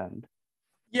features and.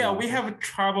 Yeah, we have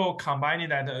trouble combining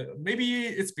that. Maybe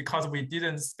it's because we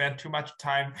didn't spend too much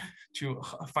time to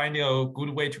find a good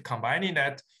way to combining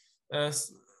that.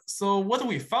 So what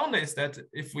we found is that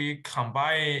if we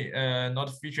combine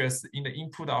node features in the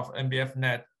input of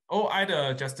NBFNet, or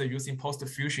either just using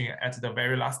post-fusion at the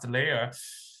very last layer,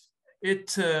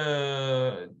 it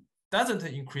doesn't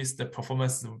increase the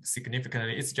performance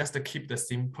significantly. It's just to keep the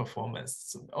same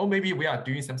performance. Or maybe we are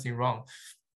doing something wrong.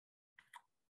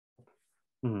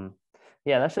 Mm-hmm.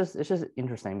 Yeah, it's just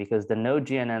interesting because the node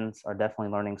GNNs are definitely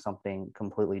learning something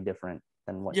completely different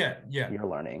than what you're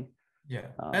learning. Yeah,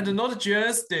 and the node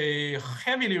GNNs, they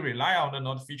heavily rely on the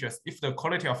node features. If the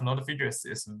quality of node features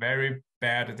is very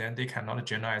bad, then they cannot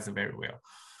generalize very well.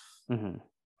 Mm-hmm.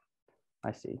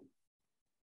 I see.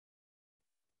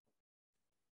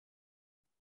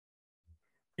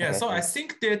 Yeah, okay, so thanks. I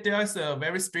think that there's a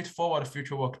very straightforward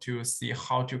future work to see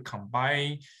how to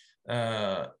combine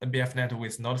NBFNet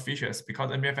with node features, because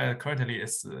NBFNet currently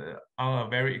is on a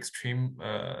very extreme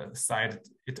side.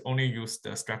 It only uses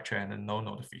the structure and no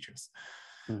node features.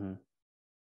 Mm-hmm.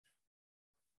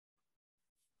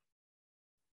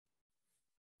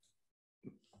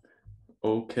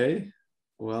 Okay,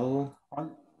 well.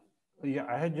 Yeah,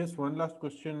 I had just one last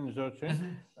question,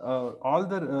 Zhaocheng.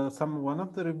 Mm-hmm. One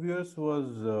of the reviewers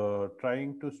was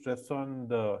trying to stress on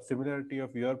the similarity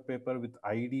of your paper with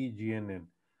IDGNN.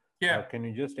 Yeah. Can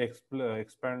you just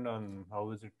expand on how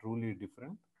is it truly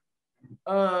different?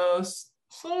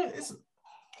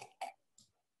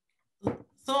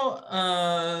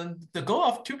 The goal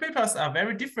of two papers are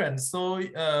very different. So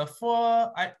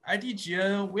for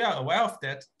IDGN, we are aware of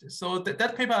that. So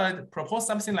that paper proposed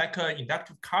something like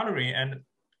inductive coloring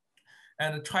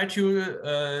and try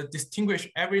to distinguish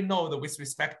every node with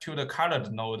respect to the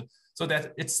colored node, so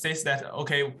that it says that,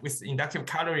 okay, with inductive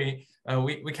coloring,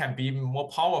 we can be more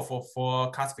powerful for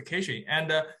classification.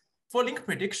 And for link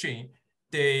prediction,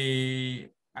 I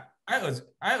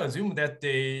assume that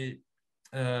they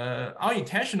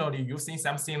unintentionally using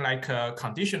something like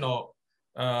conditional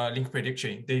link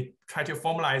prediction. They try to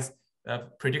formalize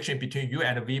prediction between U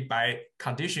and V by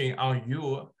conditioning on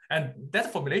U. And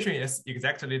that formulation is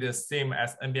exactly the same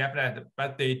as NBFNet,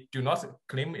 but they do not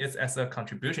claim it as a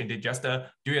contribution. They just do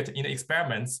it in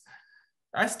experiments.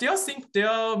 I still think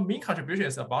their main contribution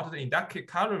is about the inductive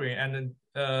coloring, and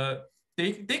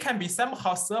they can be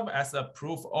somehow serve as a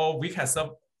proof, or we can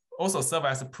also serve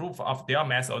as a proof of their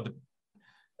method.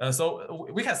 So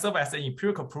we can serve as an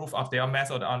empirical proof of their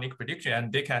method on link prediction,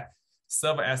 and they can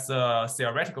serve as a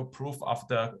theoretical proof of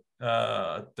the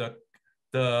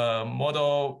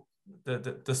model,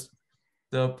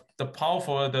 the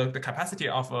powerful, the capacity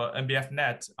of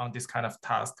NBFNet on this kind of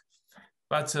task.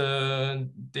 But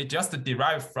they just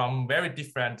derive from very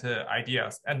different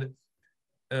ideas, and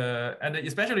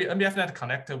especially NBFNet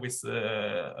connect with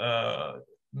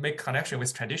make connection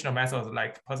with traditional methods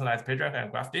like personalized PageRank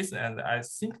and graph distance. And I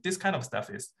think this kind of stuff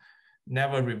is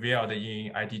never revealed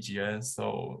in IDGN,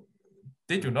 so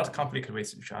they do not conflict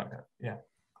with each other. Yeah.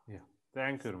 Yeah.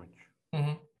 Thank you very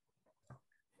much.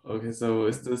 Okay, so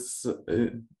is this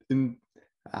in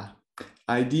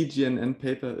IDGN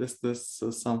paper? Is this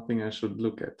something I should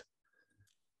look at?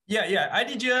 Yeah.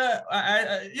 IDGN,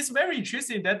 it's very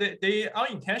interesting that they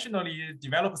unintentionally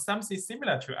develop something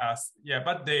similar to us. Yeah,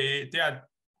 but they are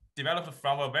developed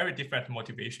from a very different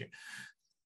motivation.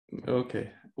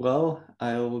 Okay, well,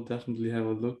 I will definitely have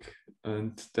a look.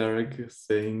 And Derek is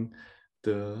saying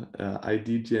the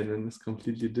IDGNN is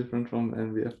completely different from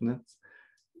NBFNet.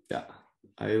 Yeah,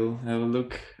 I'll have a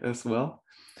look as well.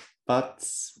 But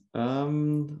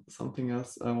something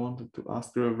else I wanted to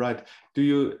ask you, right?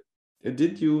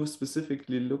 Did you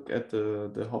specifically look at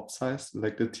the hop size,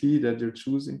 like the T that you're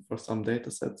choosing for some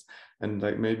data sets, and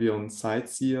like maybe on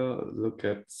Sightseer look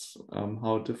at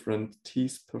how different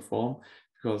T's perform?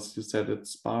 Because you said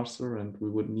it's sparser and we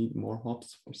would need more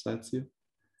hops for Sightseer.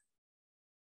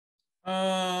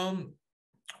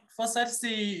 For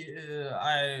Sightseer,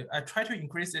 I try to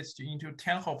increase it into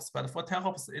 10 hops, but for 10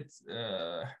 hops, it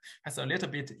has a little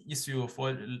bit issue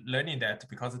for learning that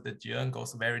because the GN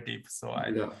goes very deep. So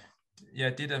I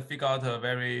didn't figure out a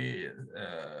very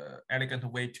elegant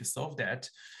way to solve that.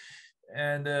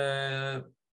 And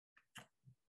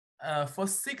for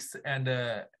 6 and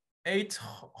 8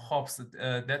 hops,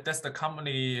 that's the common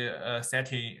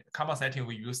setting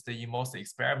we used in most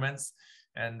experiments,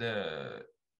 and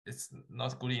it's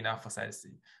not good enough for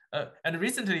Sightseer. And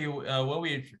recently, when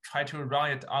we try to run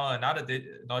it on another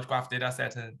knowledge graph data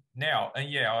set,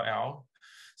 NELL,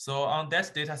 so on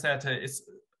that data set,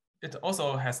 it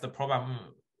also has the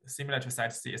problem similar to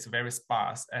Sightseer. It's very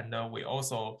sparse, and we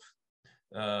also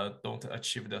don't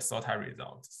achieve the sorted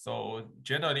result. So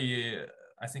generally,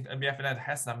 I think NBFNet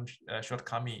has some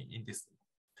shortcoming in this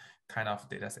kind of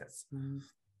data sets.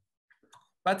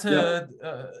 But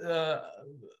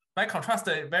by contrast,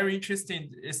 very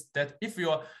interesting is that if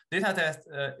your data set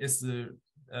is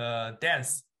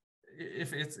dense,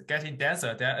 if it's getting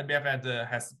denser, then NBFNet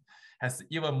has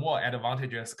even more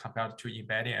advantages compared to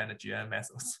embedding and GN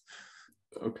methods.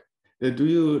 Okay. Do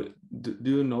you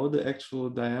know the actual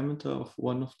diameter of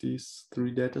one of these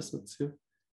 3 data sets here?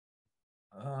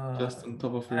 Just on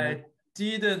top of your head? I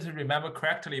didn't remember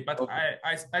correctly, but okay.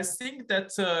 I think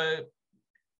that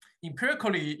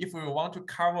empirically, if we want to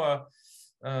cover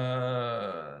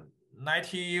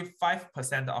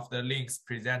 95% of the links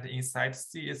present inside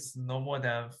C, it's no more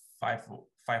than five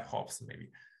hops maybe.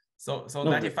 So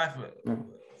 95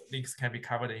 links can be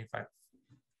covered in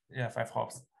 5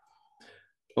 hops.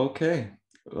 Okay,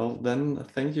 well then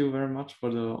thank you very much for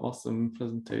the awesome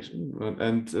presentation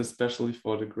and especially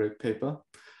for the great paper.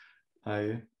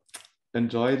 I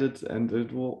enjoyed it, and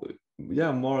it will,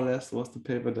 more or less was the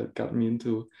paper that got me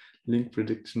into link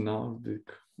prediction now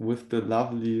with the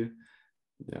lovely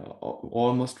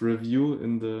almost review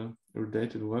in the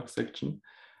related work section.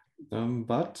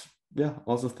 But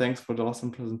also thanks for the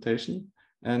awesome presentation,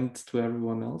 and to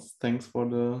everyone else, thanks for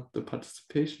the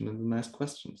participation and the nice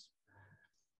questions.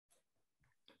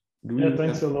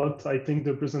 Thanks a lot. I think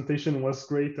the presentation was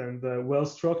great and well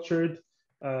structured,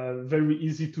 very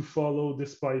easy to follow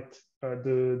despite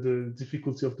the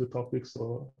difficulty of the topic.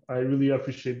 So I really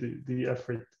appreciate the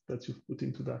effort that you've put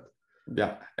into that.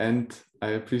 Yeah, and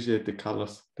I appreciate the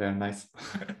colors. They're nice.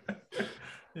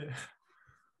 Yeah.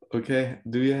 Okay,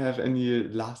 do you have any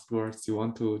last words you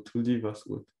want to leave us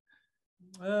with?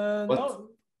 No.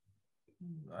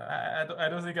 I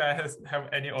don't think I have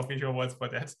any official words for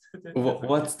that.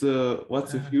 What's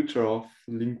the future of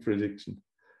link prediction?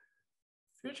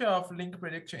 Future of link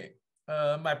prediction.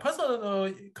 My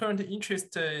personal current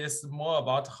interest is more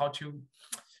about how to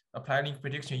apply link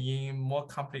prediction in more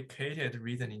complicated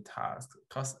reasoning tasks,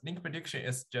 because link prediction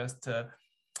is just a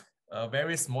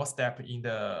very small step in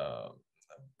the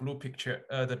blue picture,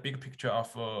 the big picture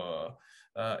of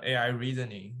AI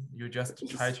reasoning. You just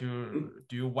try to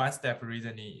do one-step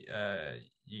reasoning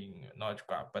in knowledge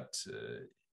graph, but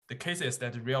the case is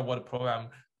that real world program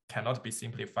cannot be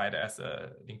simplified as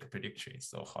a link prediction.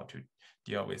 So how to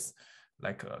deal with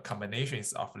like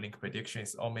combinations of link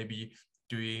predictions, or maybe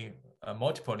doing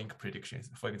multiple link predictions.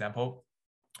 For example,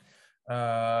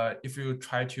 if you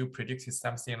try to predict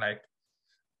something like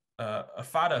a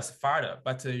father's father,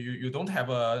 but you don't have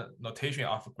a notation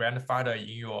of grandfather in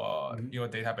your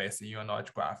database, in your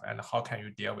knowledge graph, and how can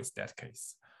you deal with that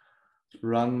case?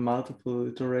 Run multiple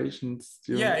iterations.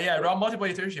 Run multiple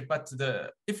iterations, but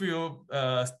if you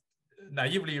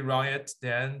naively run it,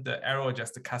 then the error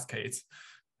just cascades.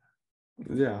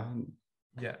 Yeah.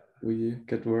 We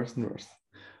get worse and worse.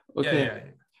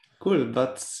 Okay. Cool.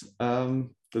 But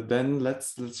But then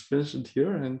let's finish it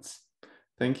here, and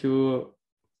thank you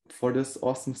for this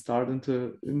awesome start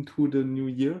into the new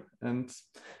year, and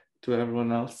to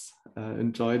everyone else,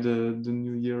 enjoy the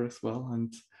new year as well,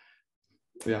 and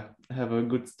yeah, have a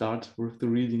good start with the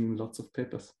reading lots of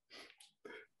papers.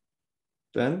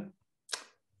 Then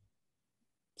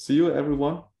see you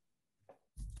everyone.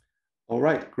 All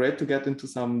right, great to get into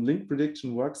some link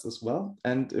prediction works as well.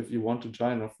 And if you want to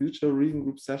join our future reading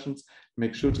group sessions,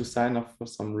 make sure to sign up for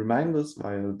some reminders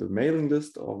via the mailing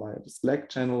list or via the Slack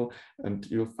channel, and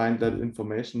you'll find that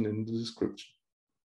information in the description.